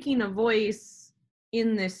all seeking a voice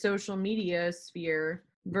in this social media sphere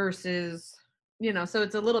versus, so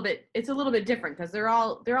it's a little bit different because they're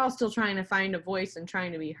all still trying to find a voice and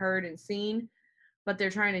trying to be heard and seen, but they're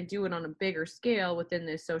trying to do it on a bigger scale within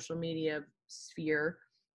this social media sphere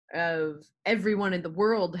of everyone in the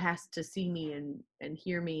world has to see me and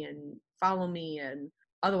hear me and follow me, and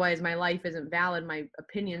otherwise my life isn't valid, my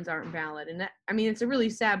opinions aren't valid. And that, I mean, it's a really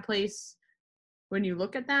sad place when you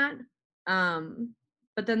look at that.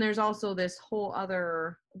 But then there's also these whole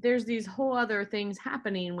other things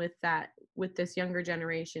happening with this younger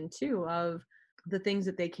generation too, of the things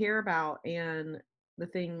that they care about and the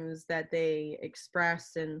things that they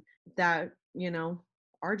express, and that,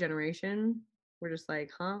 our generation, we're just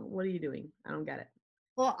like, huh, what are you doing? I don't get it.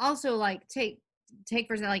 Well, also, like, take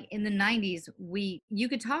for example, like in the 90s, you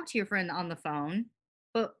could talk to your friend on the phone,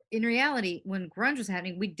 but in reality, when grunge was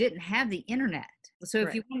happening, we didn't have the internet. So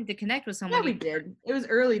if you wanted to connect with someone, yeah, we did. It was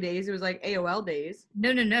early days. It was like AOL days.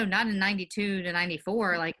 No, not in 92 to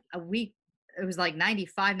 94. Like it was like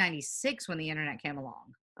 95, 96 when the internet came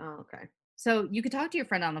along. Oh, okay. So you could talk to your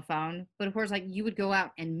friend on the phone, but of course, like, you would go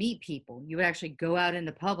out and meet people. You would actually go out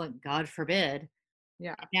into public, God forbid.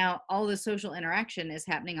 Yeah. Now all the social interaction is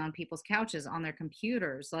happening on people's couches, on their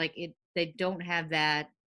computers. Like, they don't have that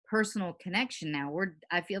personal connection now.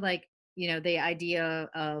 I feel like, the idea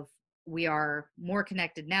of we are more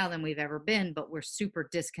connected now than we've ever been, but we're super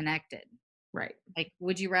disconnected. Right. Like,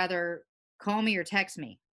 would you rather call me or text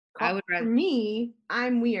me? I would rather. For me,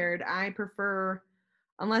 I'm weird. I prefer,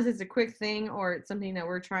 unless it's a quick thing or it's something that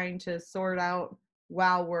we're trying to sort out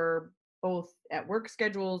while we're both at work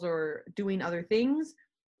schedules or doing other things,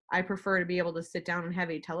 I prefer to be able to sit down and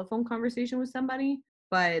have a telephone conversation with somebody.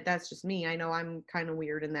 But that's just me. I know I'm kind of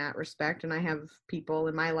weird in that respect, and I have people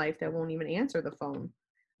in my life that won't even answer the phone.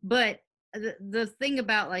 But the thing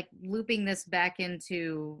about, like, looping this back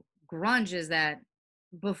into grunge is that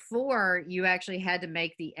before, you actually had to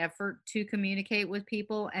make the effort to communicate with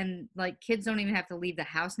people, and, like, kids don't even have to leave the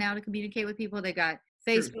house now to communicate with people. They got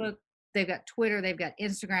Facebook, they've got Twitter, they've got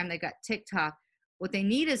Instagram, they've got TikTok. What they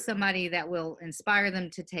need is somebody that will inspire them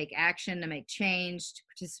to take action, to make change, to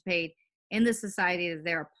participate in the society that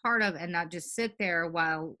they're a part of, and not just sit there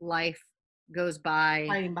while life goes by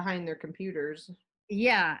hiding behind their computers.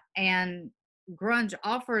 Yeah, and grunge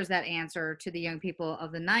offers that answer to the young people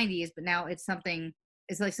of the 90s, but now it's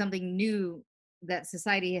like something new, that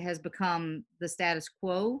society has become the status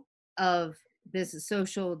quo of this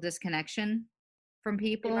social disconnection from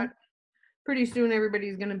people. Yeah. Pretty soon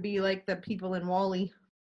everybody's going to be like the people in WALL-E.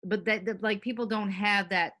 But like, people don't have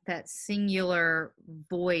that singular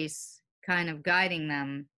voice kind of guiding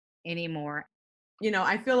them anymore.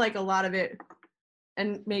 I feel like a lot of it,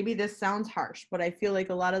 and maybe this sounds harsh, but I feel like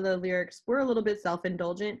a lot of the lyrics were a little bit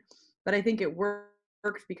self-indulgent, but I think it worked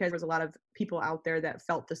because there was a lot of people out there that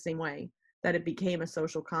felt the same way, that it became a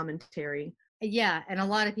social commentary. Yeah, and a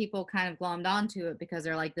lot of people kind of glommed onto it because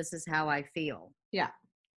they're like, this is how I feel. Yeah.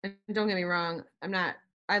 And don't get me wrong,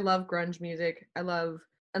 I love grunge music. And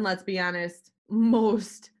let's be honest,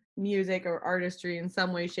 most music or artistry in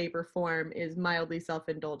some way, shape, or form is mildly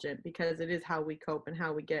self-indulgent because it is how we cope and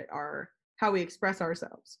how we express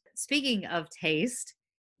ourselves. Speaking of taste,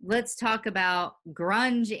 let's talk about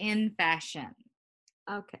grunge in fashion.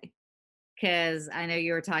 Okay. Because I know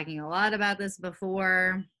you were talking a lot about this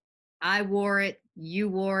before. I wore it. You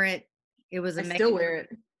wore it. It was amazing. I still wear it.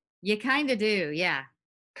 You kind of do, yeah.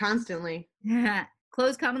 Constantly.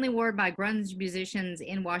 Clothes commonly worn by grunge musicians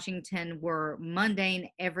in Washington were mundane,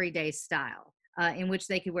 everyday style, in which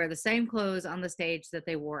they could wear the same clothes on the stage that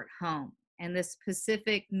they wore at home. And this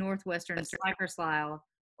Pacific Northwestern slacker style,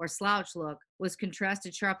 or slouch look, was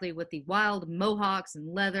contrasted sharply with the wild mohawks and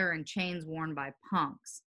leather and chains worn by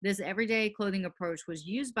punks. This everyday clothing approach was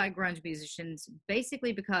used by grunge musicians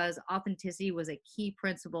basically because authenticity was a key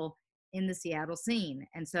principle in the Seattle scene.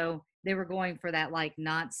 And so they were going for that, like,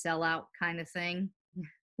 not sell out kind of thing.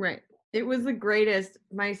 Right. It was the greatest.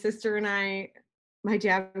 My sister and my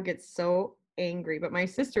dad would get so angry, but my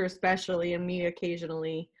sister especially, and me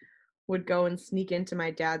occasionally, would go and sneak into my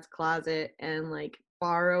dad's closet and, like,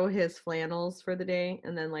 borrow his flannels for the day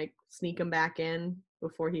and then, like, sneak them back in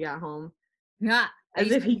before he got home. Yeah.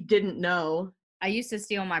 As if he didn't know. I used to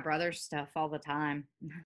steal my brother's stuff all the time.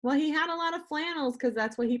 Well, he had a lot of flannels because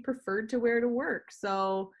that's what he preferred to wear to work.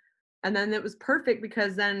 So, and then it was perfect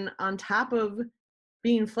because then on top of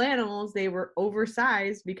being flannels, they were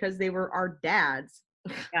oversized because they were our dads.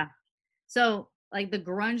 Yeah. So, like, the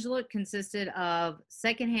grunge look consisted of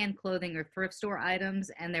secondhand clothing or thrift store items,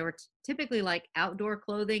 and they were typically like outdoor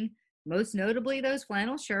clothing, most notably those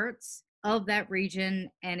flannel shirts. of that region,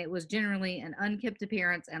 and it was generally an unkempt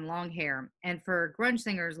appearance and long hair. And for grunge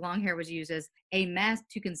singers, long hair was used as a mask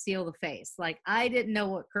to conceal the face. Like, I didn't know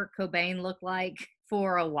what Kurt Cobain looked like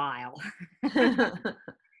for a while.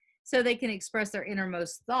 So they can express their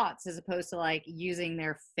innermost thoughts as opposed to like using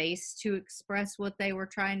their face to express what they were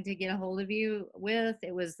trying to get a hold of you with.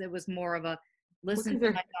 It was more of a listen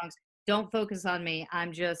to my songs. Don't focus on me.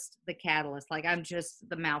 I'm just the catalyst. Like, I'm just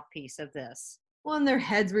the mouthpiece of this. Well, and their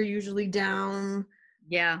heads were usually down.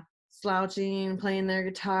 Yeah. Slouching, playing their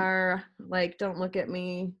guitar. Like, don't look at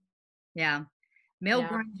me. Yeah. Male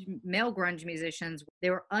grunge musicians, they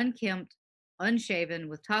were unkempt, unshaven,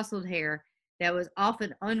 with tousled hair that was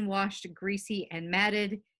often unwashed, greasy, and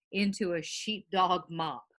matted into a sheepdog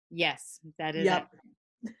mop. Yes, that is it.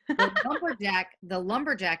 The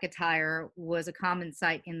lumberjack attire was a common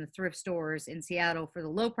sight in the thrift stores in Seattle for the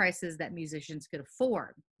low prices that musicians could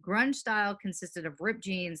afford. Grunge style consisted of ripped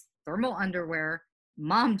jeans, thermal underwear,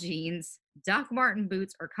 mom jeans, Doc Marten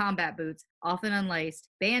boots or combat boots, often unlaced,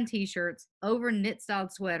 band t-shirts, over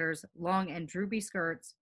knit-styled sweaters, long and droopy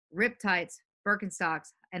skirts, rip tights,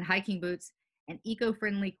 Birkenstocks, and hiking boots, and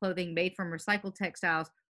eco-friendly clothing made from recycled textiles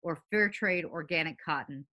or fair trade organic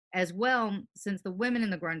cotton. As well, since the women in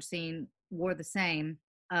the grunge scene wore the same,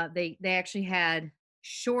 they actually had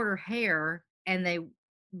shorter hair, and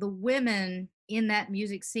the women in that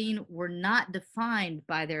music scene were not defined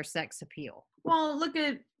by their sex appeal. Well, look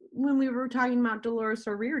at when we were talking about Dolores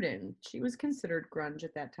O'Riordan. She was considered grunge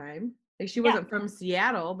at that time. Like, she wasn't from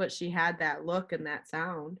Seattle, but she had that look and that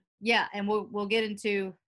sound. Yeah, and we'll get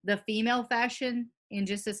into the female fashion in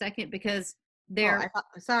just a second, because I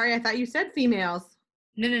thought you said females.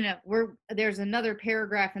 No. There's another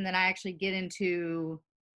paragraph, and then I actually get into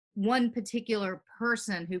one particular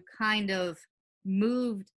person who kind of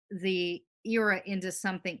moved the era into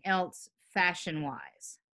something else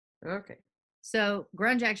fashion-wise. Okay. So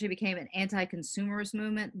grunge actually became an anti-consumerist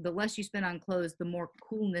movement. The less you spent on clothes, the more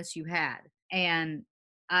coolness you had. And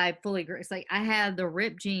I fully agree. It's like I had the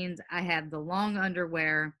ripped jeans, I had the long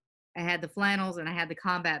underwear, I had the flannels, and I had the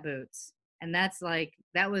combat boots. And that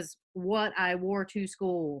was what I wore to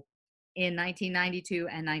school in 1992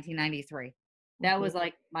 and 1993. That was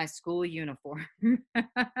like my school uniform.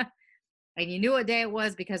 And you knew what day it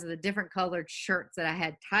was because of the different colored shirts that I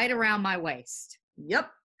had tied around my waist. Yep.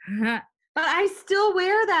 But I still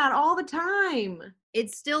wear that all the time.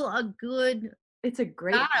 It's still a good It's a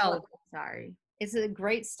great style. Sorry. It's a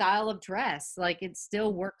great style of dress. Like, it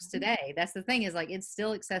still works today. That's the thing, is like it's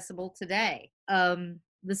still accessible today.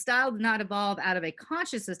 The style did not evolve out of a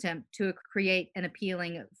conscious attempt to create an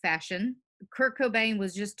appealing fashion. Kurt Cobain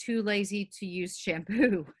was just too lazy to use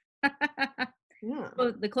shampoo. Yeah.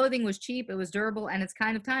 So the clothing was cheap, it was durable, and it's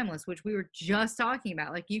kind of timeless, which we were just talking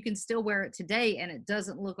about. Like, you can still wear it today and it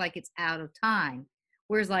doesn't look like it's out of time.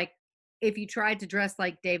 Whereas, like, if you tried to dress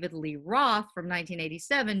like David Lee Roth from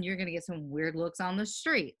 1987, you're going to get some weird looks on the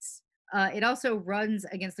streets. It also runs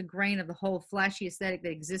against the grain of the whole flashy aesthetic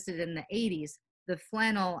that existed in the 80s. The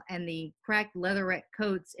flannel and the cracked leatherette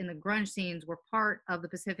coats in the grunge scenes were part of the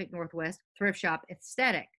Pacific Northwest thrift shop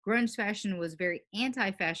aesthetic. Grunge fashion was very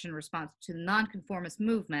anti-fashion response to the nonconformist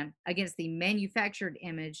movement against the manufactured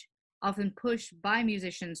image, often pushed by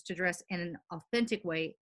musicians to dress in an authentic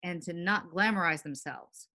way and to not glamorize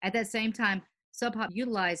themselves. At that same time, Sub Pop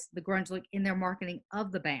utilized the grunge look in their marketing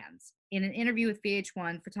of the bands. In an interview with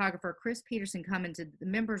VH1, photographer Chris Peterson commented the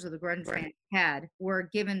members of the grunge band were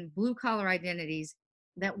given blue-collar identities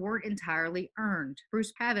that weren't entirely earned.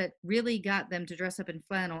 Bruce Pavitt really got them to dress up in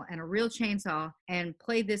flannel and a real chainsaw and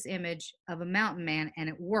played this image of a mountain man, and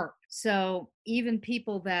it worked. So even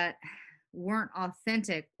people that weren't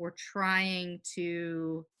authentic were trying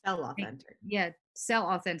to sell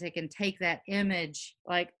authentic and take that image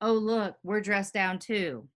like, oh, look, we're dressed down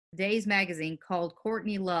too. Days magazine called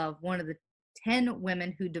Courtney Love one of the 10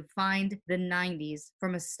 women who defined the 90s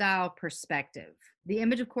from a style perspective. The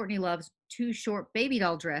image of Courtney Love's two short baby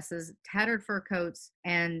doll dresses, tattered fur coats,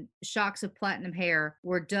 and shocks of platinum hair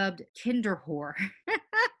were dubbed Kinderwhore.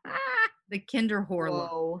 The Kinderwhore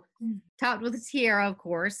look, topped with a tiara, of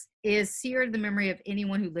course, is seared in the memory of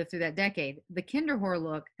anyone who lived through that decade. The Kinderwhore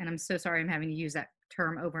look, and I'm so sorry I'm having to use that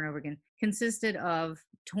term over and over again, consisted of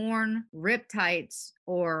torn, ripped tights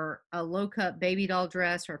or a low-cut baby doll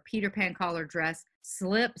dress or Peter Pan collar dress.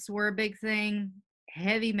 Slips were a big thing.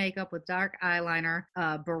 Heavy makeup with dark eyeliner,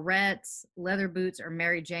 barrettes, leather boots, or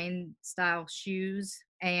Mary Jane style shoes.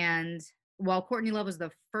 And while Courtney Love was the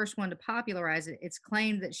first one to popularize it, it's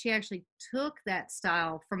claimed that she actually took that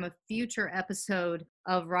style from a future episode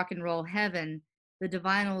of Rock and Roll Heaven, the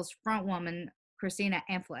Divinyls frontwoman Christina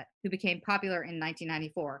Amphlett, who became popular in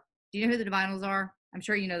 1994. Do you know who the Divinyls are? I'm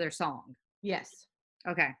sure you know their song. Yes.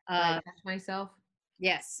 Okay. I touch myself.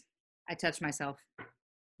 Yes, I touched myself.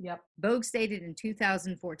 Yep. Vogue stated in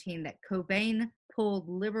 2014 that Cobain pulled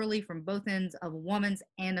liberally from both ends of a woman's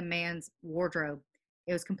and a man's wardrobe.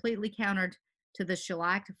 It was completely countered to the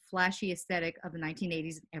shellacked, flashy aesthetic of the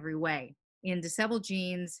 1980s in every way. In disheveled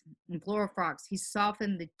jeans and floral frocks, he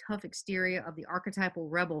softened the tough exterior of the archetypal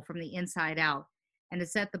rebel from the inside out and to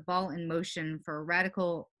set the ball in motion for a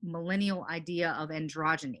radical millennial idea of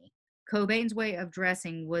androgyny. Cobain's way of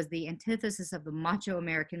dressing was the antithesis of the macho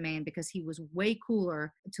American man because he was way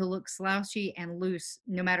cooler to look slouchy and loose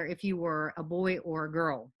no matter if you were a boy or a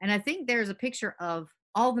girl. And I think there's a picture of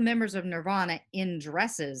all the members of Nirvana in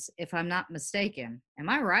dresses, if I'm not mistaken. Am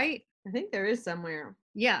I right? I think there is somewhere.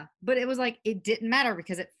 Yeah, but it was like it didn't matter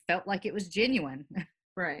because it felt like it was genuine.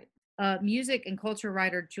 Right. Music and culture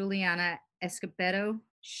writer Juliana Escobedo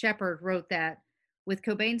Shepard wrote that with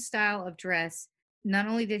Cobain's style of dress, not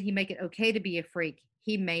only did he make it okay to be a freak,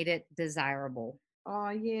 he made it desirable. Oh,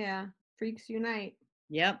 yeah. Freaks unite.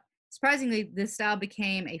 Yep. Surprisingly, this style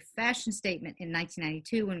became a fashion statement in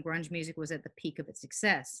 1992 when grunge music was at the peak of its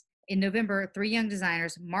success. In November, 3 young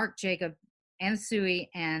designers, Marc Jacob, Anna Sui,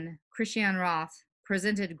 and Christian Roth,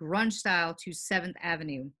 presented grunge style to 7th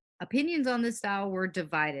Avenue. Opinions on this style were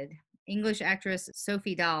divided. English actress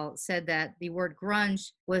Sophie Dahl said that the word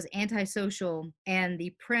grunge was antisocial and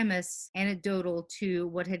the premise anecdotal to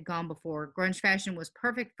what had gone before. Grunge fashion was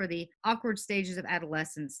perfect for the awkward stages of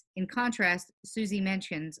adolescence. In contrast, Susie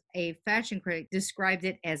Mentions, a fashion critic, described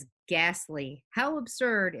it as ghastly. How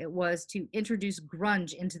absurd it was to introduce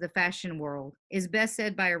grunge into the fashion world is best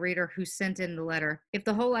said by a reader who sent in the letter. If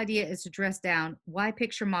the whole idea is to dress down, why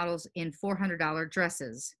picture models in $400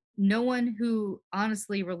 dresses? No one who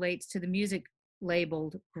honestly relates to the music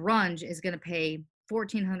labeled grunge is going to pay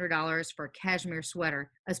 $1,400 for a cashmere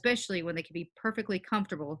sweater, especially when they can be perfectly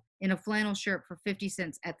comfortable in a flannel shirt for 50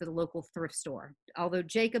 cents at the local thrift store. Although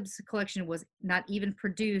Jacob's collection was not even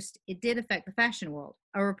produced, it did affect the fashion world.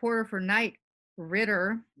 A reporter for Knight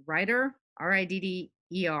Ridder,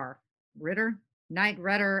 R-I-D-D-E-R, Ritter, Knight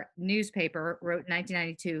Ridder newspaper wrote in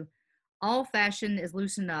 1992, all fashion is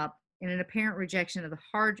loosened up in an apparent rejection of the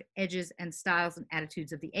hard edges and styles and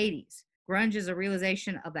attitudes of the 80s. Grunge is a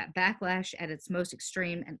realization of that backlash at its most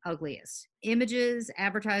extreme and ugliest. Images,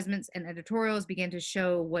 advertisements, and editorials began to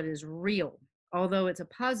show what is real. Although it's a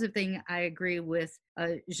positive thing, I agree with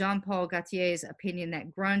Jean-Paul Gaultier's opinion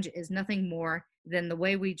that grunge is nothing more than the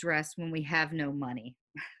way we dress when we have no money.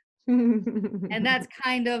 And that's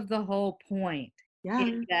kind of the whole point. Yeah.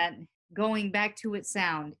 Is that going back to its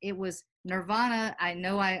sound, it was Nirvana. I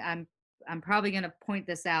know I'm probably going to point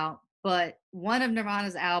this out, but one of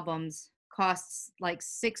Nirvana's albums costs like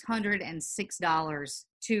 $606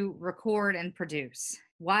 to record and produce.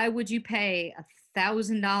 Why would you pay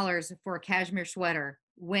 $1,000 for a cashmere sweater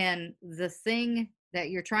when the thing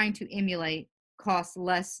that you're trying to emulate costs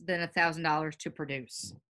less than $1,000 to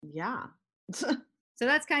produce? Yeah. So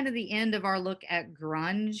that's kind of the end of our look at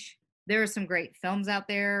grunge. There are some great films out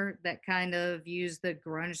there that kind of use the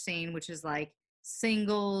grunge scene, which is like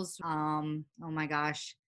Singles,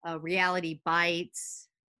 Reality Bites,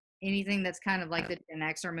 anything that's kind of like the Gen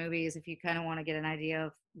Xer movies if you kind of want to get an idea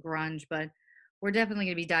of grunge. But we're definitely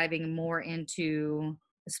going to be diving more into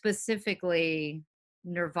specifically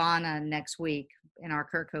Nirvana next week in our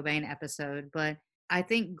Kurt Cobain episode. But I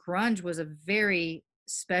think grunge was a very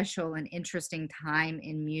special and interesting time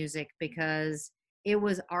in music because it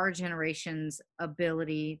was our generation's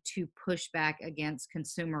ability to push back against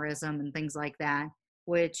consumerism and things like that,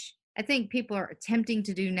 which I think people are attempting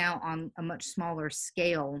to do now on a much smaller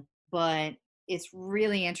scale, but it's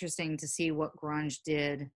really interesting to see what grunge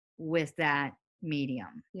did with that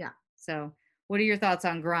medium. Yeah. So what are your thoughts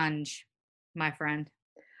on grunge, my friend?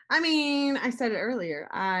 I mean, I said it earlier.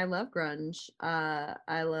 I love grunge.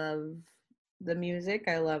 I love the music.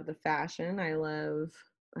 I love the fashion. I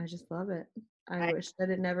just love it. I wish that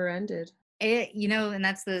it never ended. And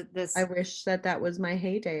that's this. I wish that was my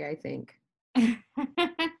heyday, I think.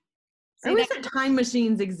 I wish that time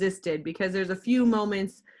machines existed because there's a few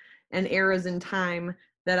moments and eras in time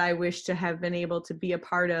that I wish to have been able to be a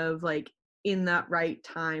part of, like, in that right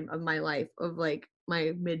time of my life, of like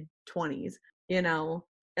my mid-20s,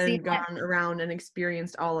 and gone around and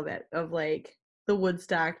experienced all of it, of like the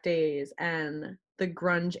Woodstock days and the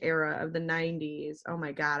grunge era of the 90s. Oh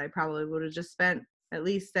my God, I probably would have just spent at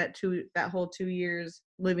least that whole 2 years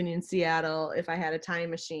living in Seattle if I had a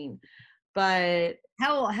time machine. But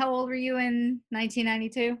how old were you in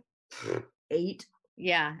 1992? 8.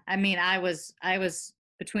 Yeah, I mean, I was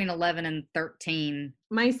between 11 and 13.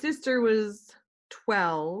 My sister was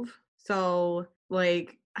 12. So,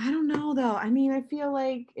 like, I don't know though. I mean, I feel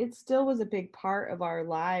like it still was a big part of our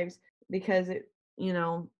lives because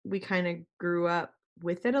we kind of grew up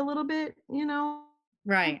with it a little bit,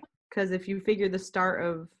 Right. because if you figure the start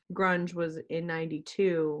of grunge was in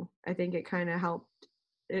 92, I think it kind of helped.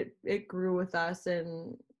 It grew with us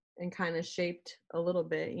and kind of shaped a little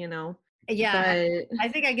bit, Yeah, but I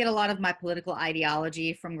think I get a lot of my political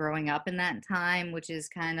ideology from growing up in that time, which is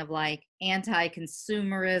kind of like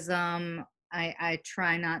anti-consumerism. I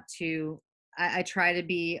try not to. I try to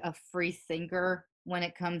be a free thinker when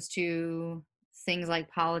it comes to things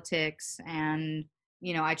like politics, and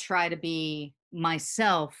I try to be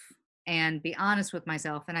myself and be honest with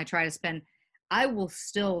myself. And I try to spend. I will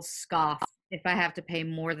still scoff if I have to pay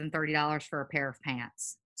more than $30 for a pair of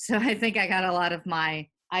pants. So I think I got a lot of my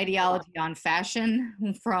ideology on fashion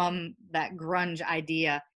from that grunge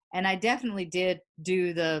idea. And I definitely did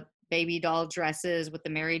do the baby doll dresses with the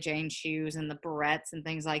Mary Jane shoes and the barrettes and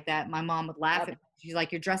things like that. My mom would laugh at me. She's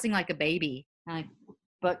like, "You're dressing like a baby." I'm like,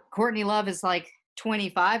 but Courtney Love is like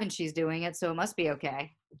 25 and she's doing it, so it must be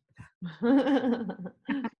okay.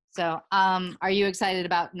 So, are you excited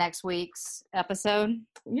about next week's episode?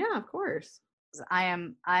 Yeah, of course.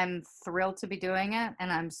 I'm thrilled to be doing it,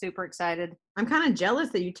 and I'm super excited. I'm kind of jealous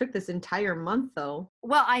that you took this entire month, though.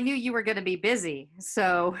 Well, I knew you were going to be busy,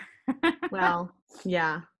 so. Well,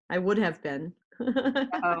 yeah, I would have been.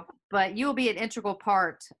 But you will be an integral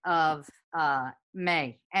part of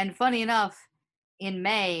May. And funny enough, in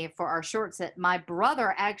May for our short set, my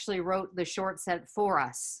brother actually wrote the short set for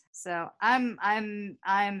us. So I'm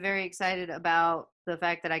very excited about the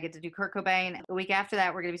fact that I get to do Kurt Cobain. The week after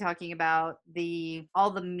that, we're going to be talking about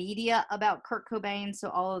all the media about Kurt Cobain.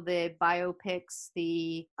 So all of the biopics,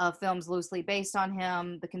 the films loosely based on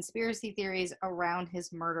him, the conspiracy theories around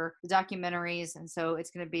his murder, the documentaries. And so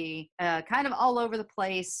it's going to be kind of all over the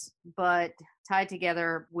place, but tied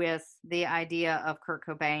together with the idea of Kurt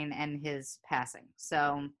Cobain and his passing.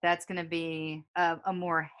 So that's going to be a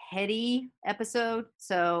more heady episode.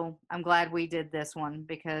 So I'm glad we did this one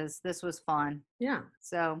because this was fun. Yeah.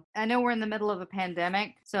 So I know we're in the middle of a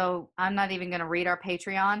pandemic, so I'm not even going to read our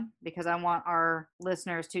Patreon because I want our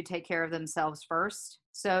listeners to take care of themselves first.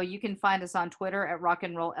 So you can find us on Twitter at Rock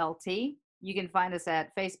and Roll LT. You can find us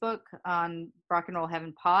at Facebook on Rock and Roll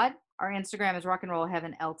Heaven Pod. Our Instagram is Rock and Roll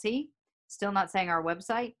Heaven LT. Still not saying our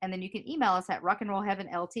website. And then you can email us at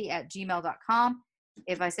rockandrollheavenlt@gmail.com.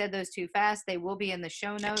 If I said those too fast, they will be in the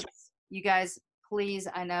show notes. You guys, please,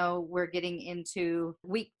 I know we're getting into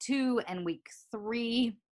week 2 and week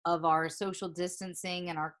 3 of our social distancing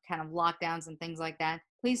and our kind of lockdowns and things like that.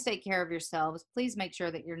 Please take care of yourselves. Please make sure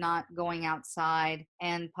that you're not going outside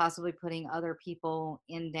and possibly putting other people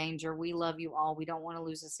in danger. We love you all. We don't want to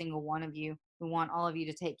lose a single one of you. We want all of you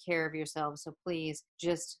to take care of yourselves. So please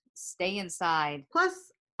just stay inside.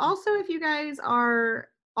 Plus, also, if you guys are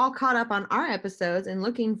all caught up on our episodes and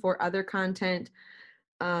looking for other content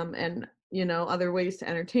and other ways to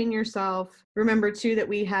entertain yourself, remember too that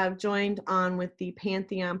we have joined on with the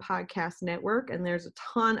Pantheon Podcast Network, and there's a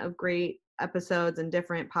ton of great episodes and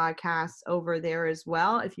different podcasts over there as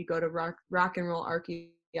well. If you go to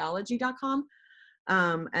rockandrollarchaeology.com,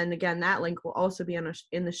 and again, that link will also be in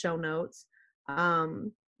the show notes.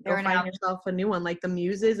 Go find yourself a new one. Like The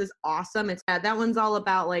Muses is awesome. That one's all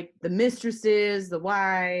about like the mistresses, the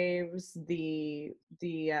wives, the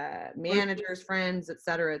managers, friends,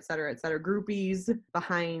 etc., groupies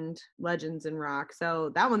behind legends in rock. So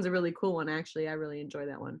that one's a really cool one. Actually, I really enjoy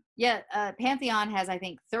that one. Yeah, Pantheon has I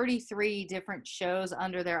think 33 different shows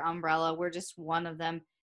under their umbrella. We're just one of them,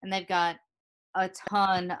 and they've got a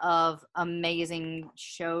ton of amazing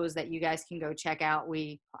shows that you guys can go check out.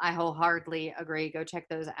 I wholeheartedly agree. Go check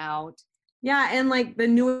those out. Yeah, and like the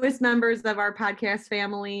newest members of our podcast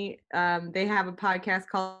family, they have a podcast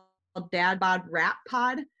called Dad Bod Rap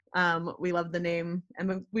Pod. We love the name,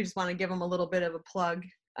 and we just want to give them a little bit of a plug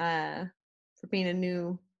for being a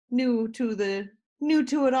new to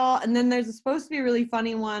it all. And then there's supposed to be a really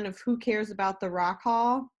funny one of Who Cares About the Rock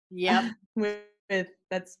Hall. Yep.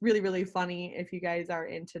 That's really, really funny if you guys are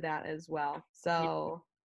into that as well. So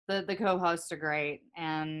the co-hosts are great,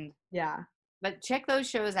 and yeah, but check those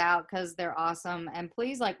shows out because they're awesome. And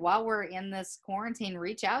please, like, while we're in this quarantine,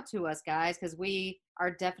 reach out to us, guys, because we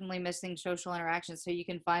are definitely missing social interactions. So you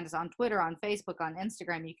can find us on Twitter, on Facebook, on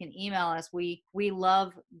Instagram. You can email us. We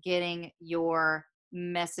love getting your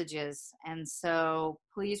messages, and so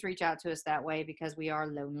please reach out to us that way because we are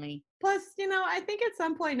lonely. Plus, I think at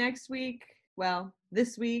some point next week, well,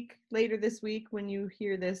 later this week when you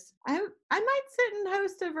hear this, I might sit and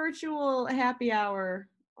host a virtual happy hour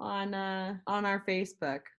on our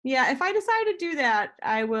Facebook. Yeah, if I decide to do that,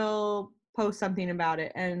 I will post something about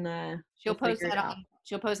it, and She'll post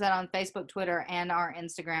that on Facebook, Twitter, and our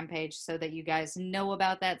Instagram page so that you guys know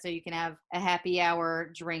about that, so you can have a happy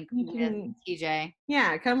hour drink with TJ.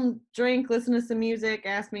 Yeah, come drink, listen to some music,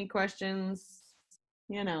 ask me questions,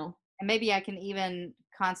 you know. And maybe I can even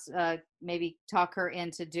maybe talk her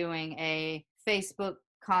into doing a Facebook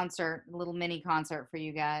concert, a little mini concert for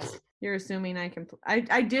you guys. You're assuming I can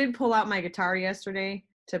I did pull out my guitar yesterday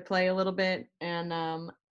to play a little bit,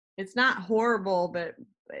 and it's not horrible, but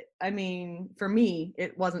I mean, for me,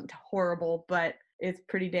 it wasn't horrible, but it's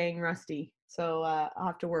pretty dang rusty. So I'll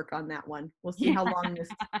have to work on that one. We'll see how long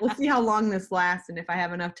this lasts, and if I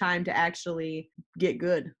have enough time to actually get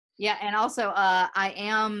good. Yeah, and also I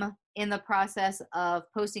am in the process of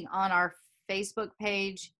posting on our Facebook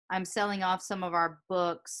page. I'm selling off some of our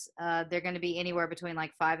books. They're going to be anywhere between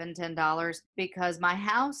like $5 and $10 because my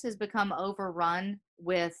house has become overrun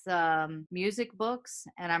with music books,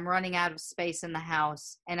 and I'm running out of space in the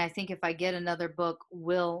house. And I think if I get another book,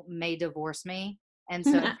 Will may divorce me. And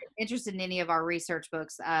so if you're interested in any of our research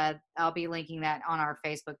books, I'll be linking that on our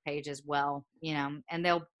Facebook page as well, you know, and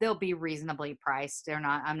they'll be reasonably priced.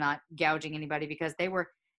 I'm not gouging anybody because they were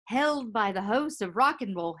held by the host of Rock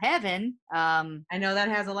and Roll Heaven. I know that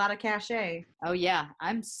has a lot of cachet. Oh yeah,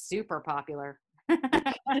 I'm super popular.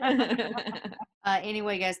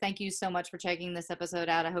 Anyway, guys, thank you so much for checking this episode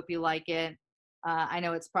out. I hope you like it. I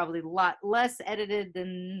know it's probably a lot less edited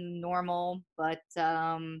than normal, but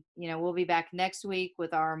you know, we'll be back next week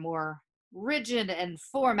with our more rigid and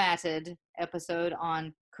formatted episode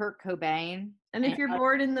on Kurt Cobain. And if you're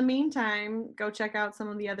bored in the meantime, go check out some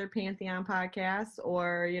of the other Pantheon podcasts,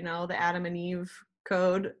 or, you know, the Adam and Eve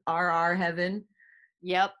code, RR Heaven.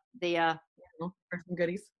 Yep. For some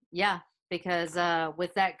goodies. Yeah, because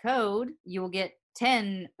with that code, you will get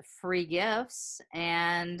 10 free gifts,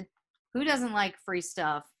 and who doesn't like free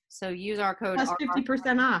stuff? So use our code. Plus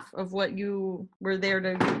 50% off of what you were there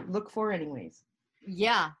to look for anyways.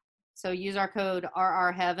 Yeah. So use our code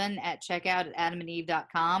RRHeaven at checkout at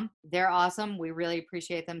adamandeve.com. They're awesome. We really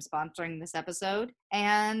appreciate them sponsoring this episode.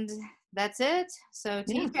 And that's it. So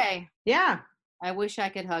TJ. Yeah. I wish I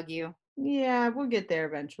could hug you. Yeah, we'll get there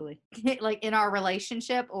eventually. Like in our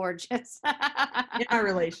relationship or just in our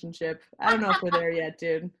relationship. I don't know if we're there yet,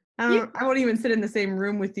 dude. I won't even sit in the same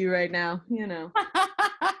room with you right now, you know.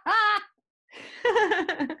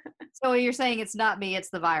 So you're saying it's not me, it's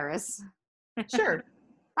the virus. Sure.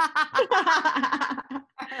 All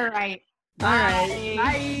right. Bye.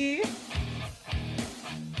 Bye.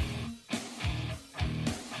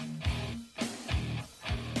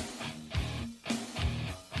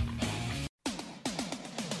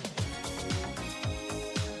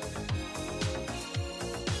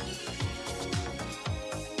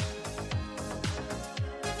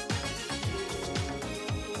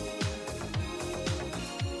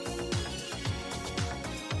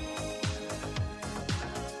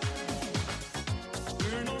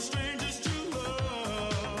 We're no strangers to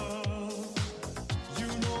love.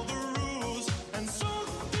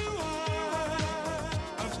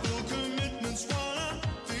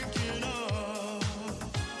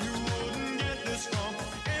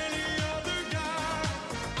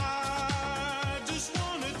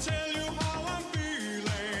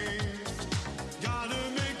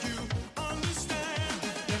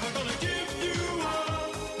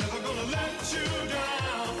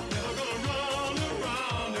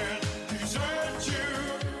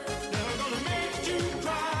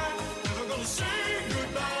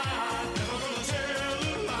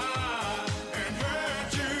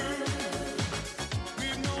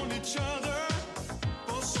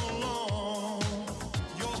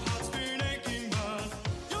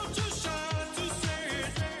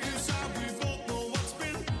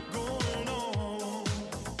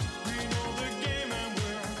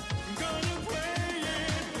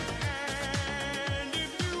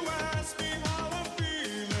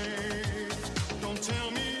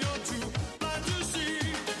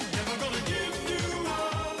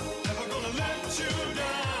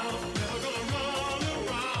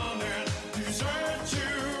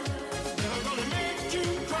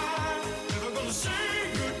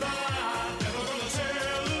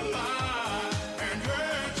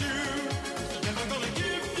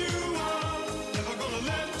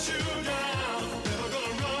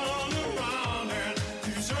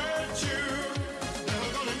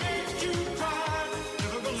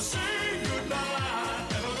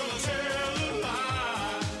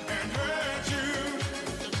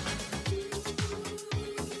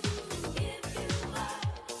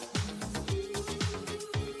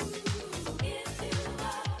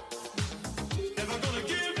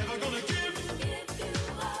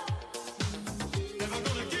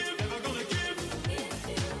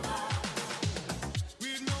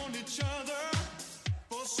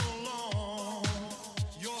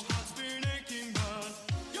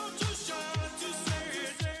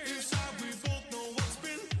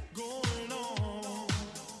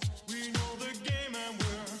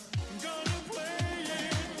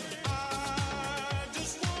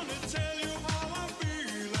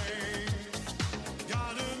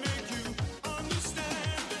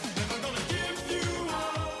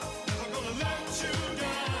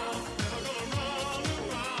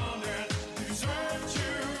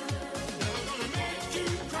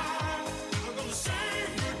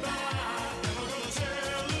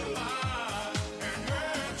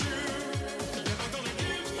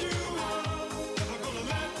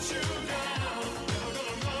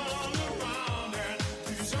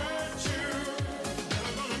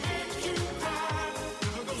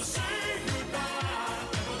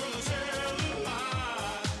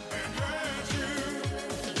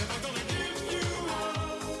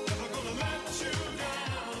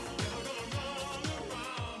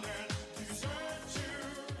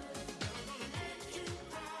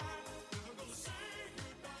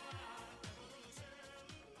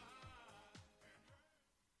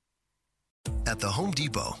 At the Home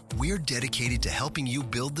Depot, we're dedicated to helping you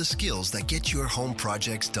build the skills that get your home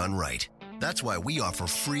projects done right. That's why we offer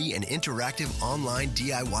free and interactive online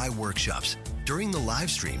DIY workshops. During the live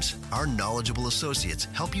streams, our knowledgeable associates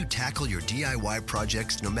help you tackle your DIY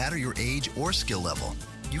projects no matter your age or skill level.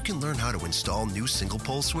 You can learn how to install new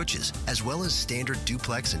single-pole switches, as well as standard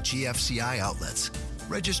duplex and GFCI outlets.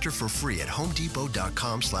 Register for free at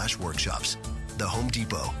homedepot.com/workshops. The Home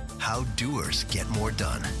Depot, how doers get more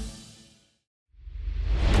done.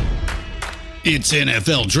 It's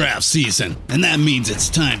NFL draft season, and that means it's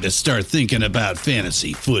time to start thinking about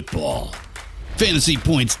fantasy football.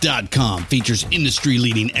 FantasyPoints.com features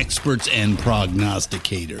industry-leading experts and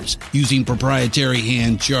prognosticators using proprietary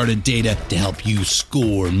hand-charted data to help you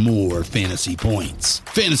score more fantasy points.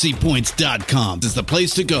 FantasyPoints.com is the place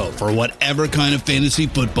to go for whatever kind of fantasy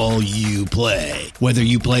football you play. Whether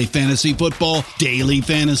you play fantasy football, daily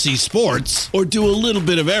fantasy sports, or do a little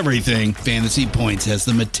bit of everything, Fantasy Points has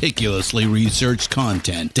the meticulously researched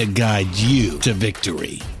content to guide you to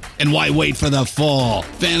victory. And why wait for the fall?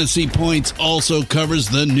 Fantasy Points also covers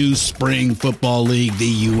the new spring football league,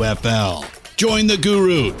 the UFL. Join the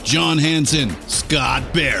guru, John Hansen,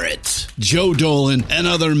 Scott Barrett, Joe Dolan, and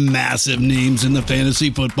other massive names in the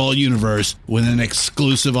fantasy football universe with an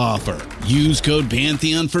exclusive offer. Use code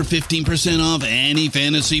Pantheon for 15% off any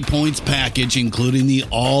Fantasy Points package, including the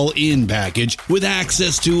all-in package, with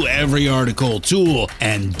access to every article, tool,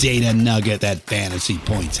 and data nugget that Fantasy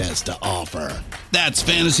Points has to offer. That's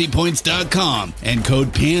FantasyPoints.com and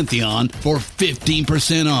code Pantheon for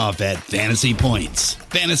 15% off at Fantasy Points.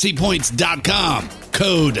 FantasyPoints.com,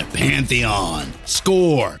 code Pantheon.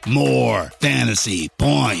 Score more fantasy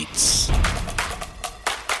points.